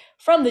take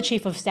from the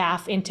chief of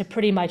staff into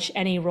pretty much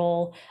any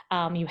role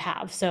you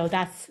have. So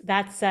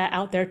that's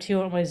out there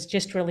too, and was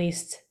just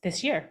released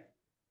this year.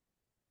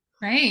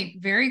 Right.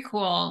 Very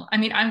cool. I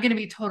mean, I'm going to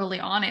be totally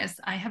honest.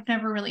 I have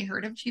never really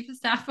heard of chief of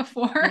staff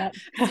before. Yep.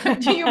 So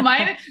do you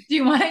want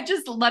to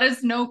just let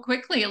us know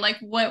quickly, like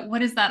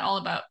what is that all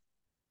about?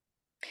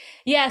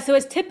 Yeah, so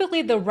it's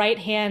typically the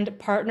right-hand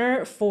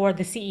partner for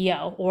the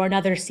CEO or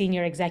another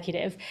senior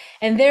executive.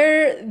 And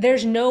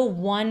there's no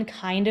one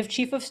kind of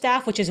chief of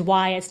staff, which is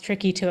why it's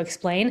tricky to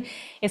explain.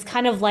 It's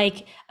kind of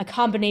like a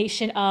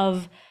combination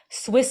of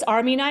Swiss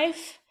Army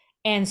knife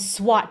and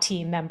SWAT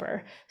team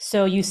member.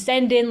 So you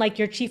send in like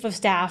your chief of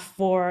staff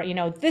for,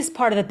 this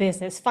part of the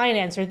business,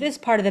 finance, or this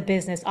part of the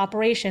business,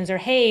 operations, or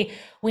hey,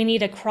 we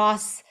need a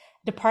cross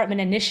department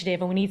initiative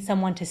and we need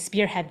someone to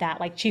spearhead that,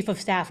 like chief of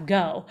staff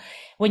go.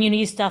 When you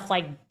need stuff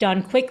like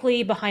done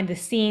quickly, behind the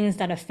scenes,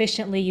 done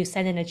efficiently, you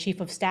send in a chief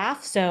of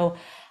staff. So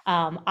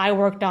I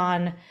worked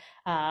on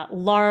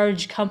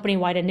large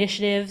company-wide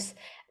initiatives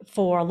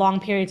for long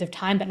periods of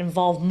time that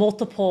involved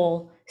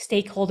multiple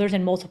stakeholders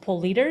and multiple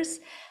leaders.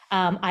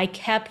 I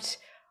kept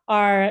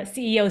our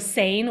CEO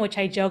sane, which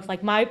I joked,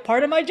 like my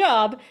part of my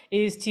job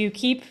is to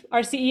keep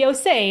our CEO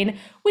sane,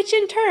 which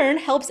in turn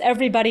helps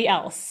everybody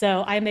else.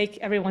 So I make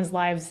everyone's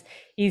lives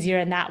easier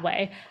in that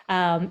way.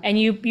 And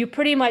you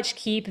pretty much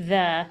keep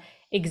the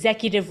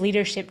executive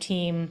leadership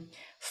team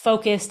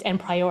focused and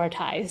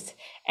prioritized.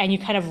 And you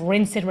kind of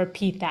rinse and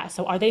repeat that.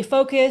 So are they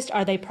focused?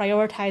 Are they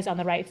prioritized on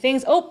the right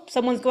things? Oh,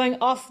 someone's going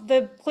off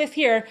the cliff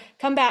here.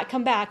 Come back,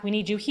 come back. We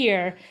need you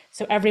here.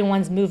 So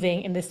everyone's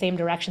moving in the same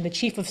direction. The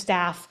chief of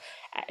staff,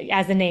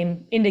 as the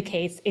name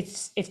indicates,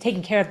 it's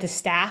taking care of the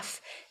staff,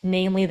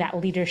 namely that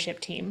leadership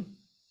team.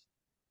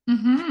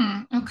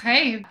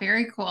 Okay,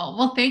 very cool.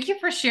 Well, thank you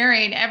for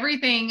sharing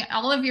everything,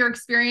 all of your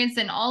experience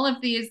and all of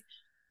these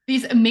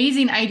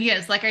amazing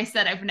ideas. Like I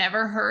said, I've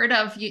never heard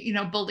of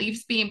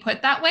beliefs being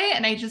put that way,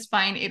 and I just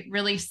find it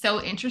really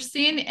so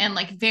interesting and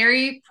like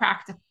very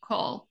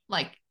practical.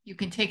 Like you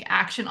can take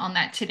action on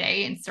that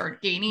today and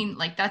start gaining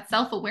like that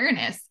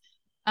self-awareness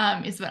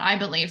is what I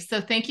believe.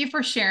 So thank you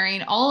for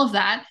sharing all of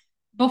that.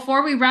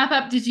 Before we wrap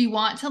up, did you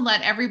want to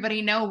let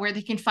everybody know where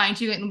they can find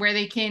you and where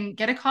they can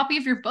get a copy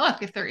of your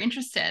book if they're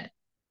interested?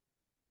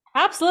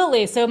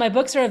 Absolutely. So my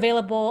books are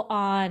available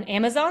on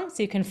Amazon,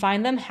 so you can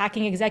find them,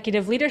 Hacking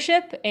Executive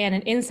Leadership and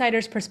An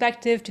Insider's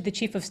Perspective to the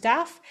Chief of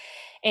Staff.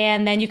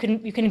 And then you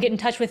can get in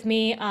touch with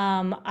me.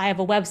 I have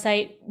a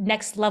website,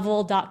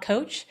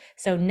 nextlevel.coach.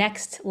 So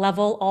next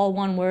level, all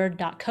one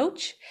word,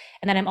 .coach.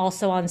 And then I'm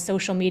also on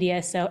social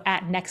media, so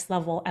at Next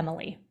Level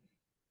Emily.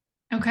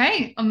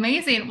 Okay,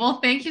 amazing. Well,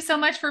 thank you so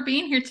much for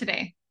being here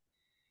today.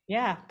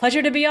 Yeah,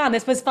 pleasure to be on.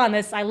 This was fun.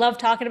 I love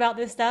talking about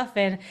this stuff,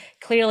 and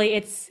clearly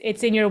it's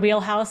in your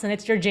wheelhouse and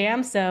it's your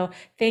jam. So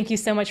thank you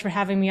so much for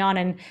having me on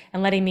and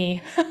letting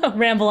me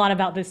ramble on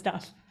about this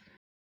stuff.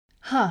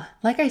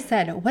 Like I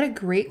said, what a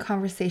great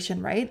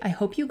conversation, right? I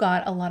hope you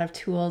got a lot of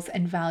tools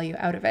and value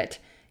out of it.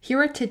 Here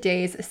are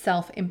today's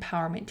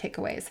self-empowerment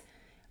takeaways.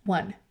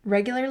 1.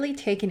 Regularly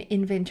take an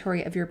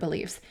inventory of your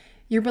beliefs.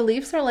 Your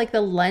beliefs are like the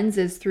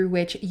lenses through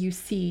which you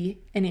see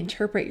and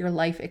interpret your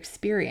life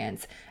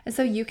experience. And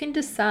so you can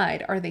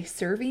decide, are they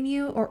serving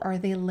you or are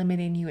they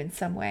limiting you in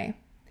some way?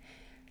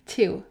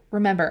 2,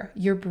 remember,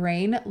 your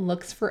brain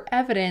looks for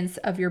evidence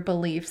of your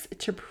beliefs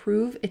to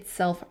prove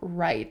itself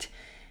right.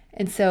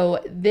 And so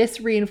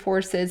this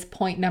reinforces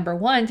point number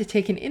 1, to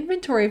take an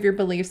inventory of your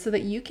beliefs so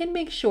that you can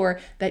make sure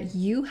that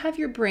you have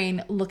your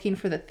brain looking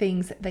for the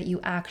things that you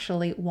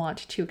actually want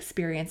to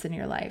experience in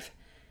your life.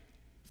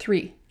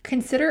 3,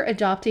 consider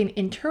adopting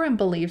interim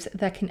beliefs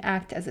that can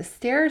act as a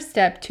stair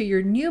step to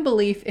your new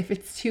belief if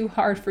it's too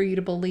hard for you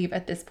to believe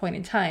at this point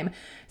in time.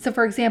 So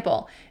for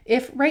example,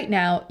 if right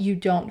now you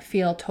don't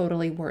feel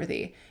totally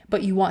worthy,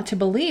 but you want to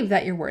believe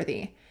that you're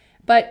worthy,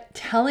 but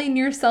telling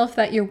yourself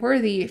that you're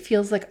worthy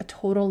feels like a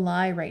total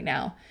lie right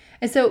now.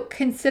 And so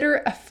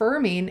consider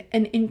affirming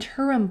an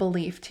interim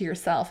belief to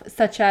yourself,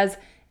 such as,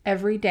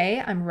 every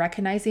day I'm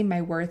recognizing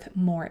my worth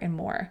more and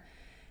more.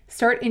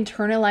 Start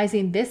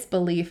internalizing this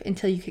belief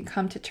until you can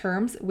come to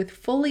terms with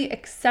fully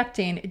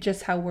accepting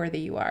just how worthy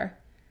you are.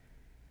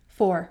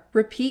 4,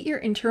 repeat your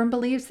interim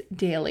beliefs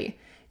daily.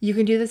 You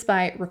can do this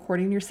by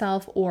recording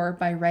yourself or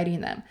by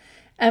writing them.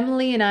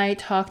 Emily and I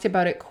talked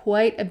about it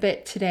quite a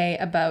bit today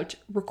about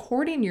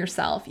recording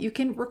yourself. You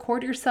can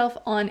record yourself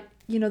on,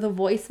 the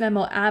voice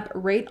memo app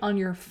right on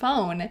your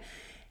phone,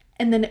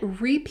 and then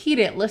repeat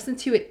it. Listen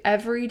to it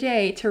every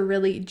day to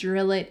really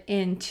drill it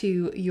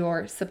into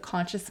your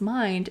subconscious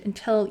mind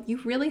until you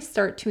really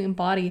start to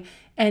embody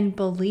and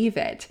believe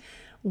it.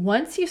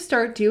 Once you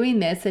start doing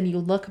this and you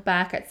look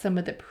back at some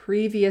of the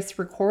previous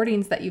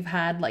recordings that you've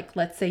had, like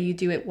let's say you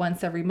do it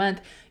once every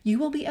month, you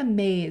will be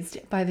amazed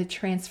by the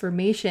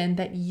transformation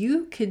that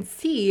you can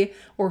see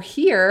or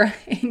hear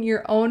in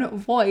your own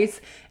voice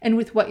and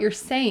with what you're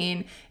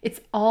saying.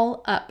 It's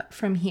all up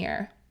from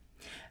here.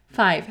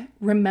 5,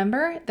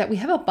 remember that we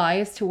have a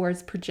bias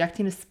towards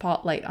projecting a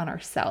spotlight on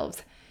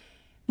ourselves.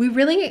 We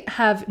really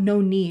have no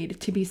need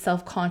to be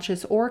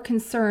self-conscious or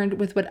concerned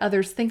with what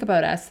others think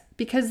about us,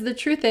 because the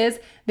truth is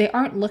they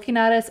aren't looking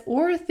at us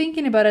or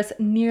thinking about us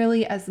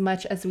nearly as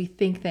much as we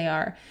think they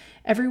are.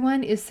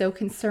 Everyone is so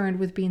concerned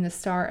with being the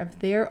star of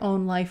their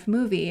own life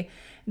movie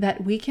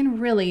that we can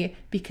really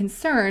be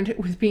concerned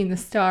with being the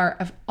star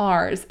of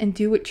ours and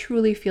do what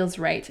truly feels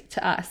right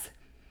to us.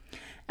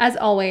 As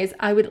always,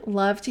 I would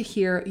love to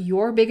hear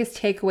your biggest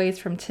takeaways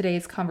from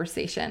today's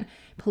conversation.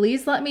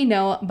 Please let me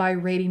know by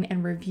rating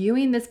and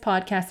reviewing this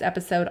podcast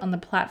episode on the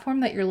platform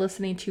that you're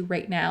listening to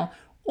right now,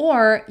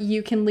 or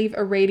you can leave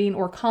a rating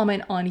or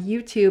comment on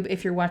YouTube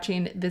if you're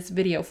watching this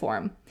video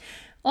form.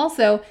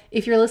 Also,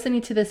 if you're listening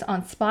to this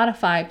on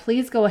Spotify,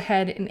 please go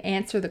ahead and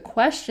answer the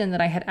question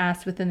that I had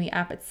asked within the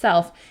app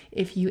itself.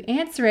 If you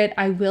answer it,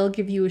 I will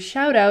give you a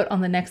shout out on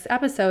the next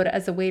episode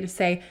as a way to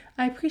say,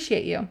 I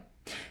appreciate you.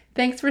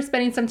 Thanks for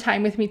spending some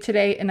time with me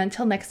today, and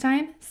until next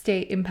time,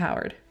 stay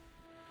empowered.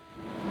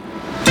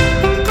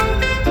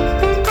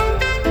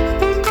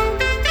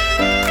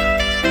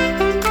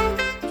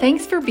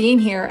 Thanks for being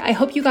here. I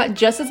hope you got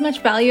just as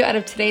much value out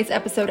of today's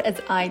episode as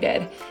I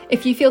did.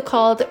 If you feel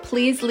called,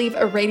 please leave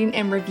a rating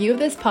and review of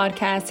this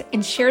podcast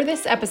and share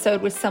this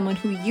episode with someone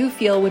who you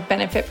feel would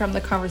benefit from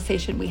the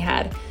conversation we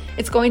had.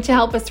 It's going to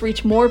help us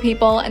reach more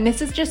people, and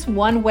this is just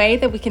one way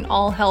that we can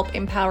all help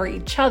empower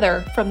each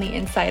other from the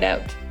inside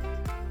out.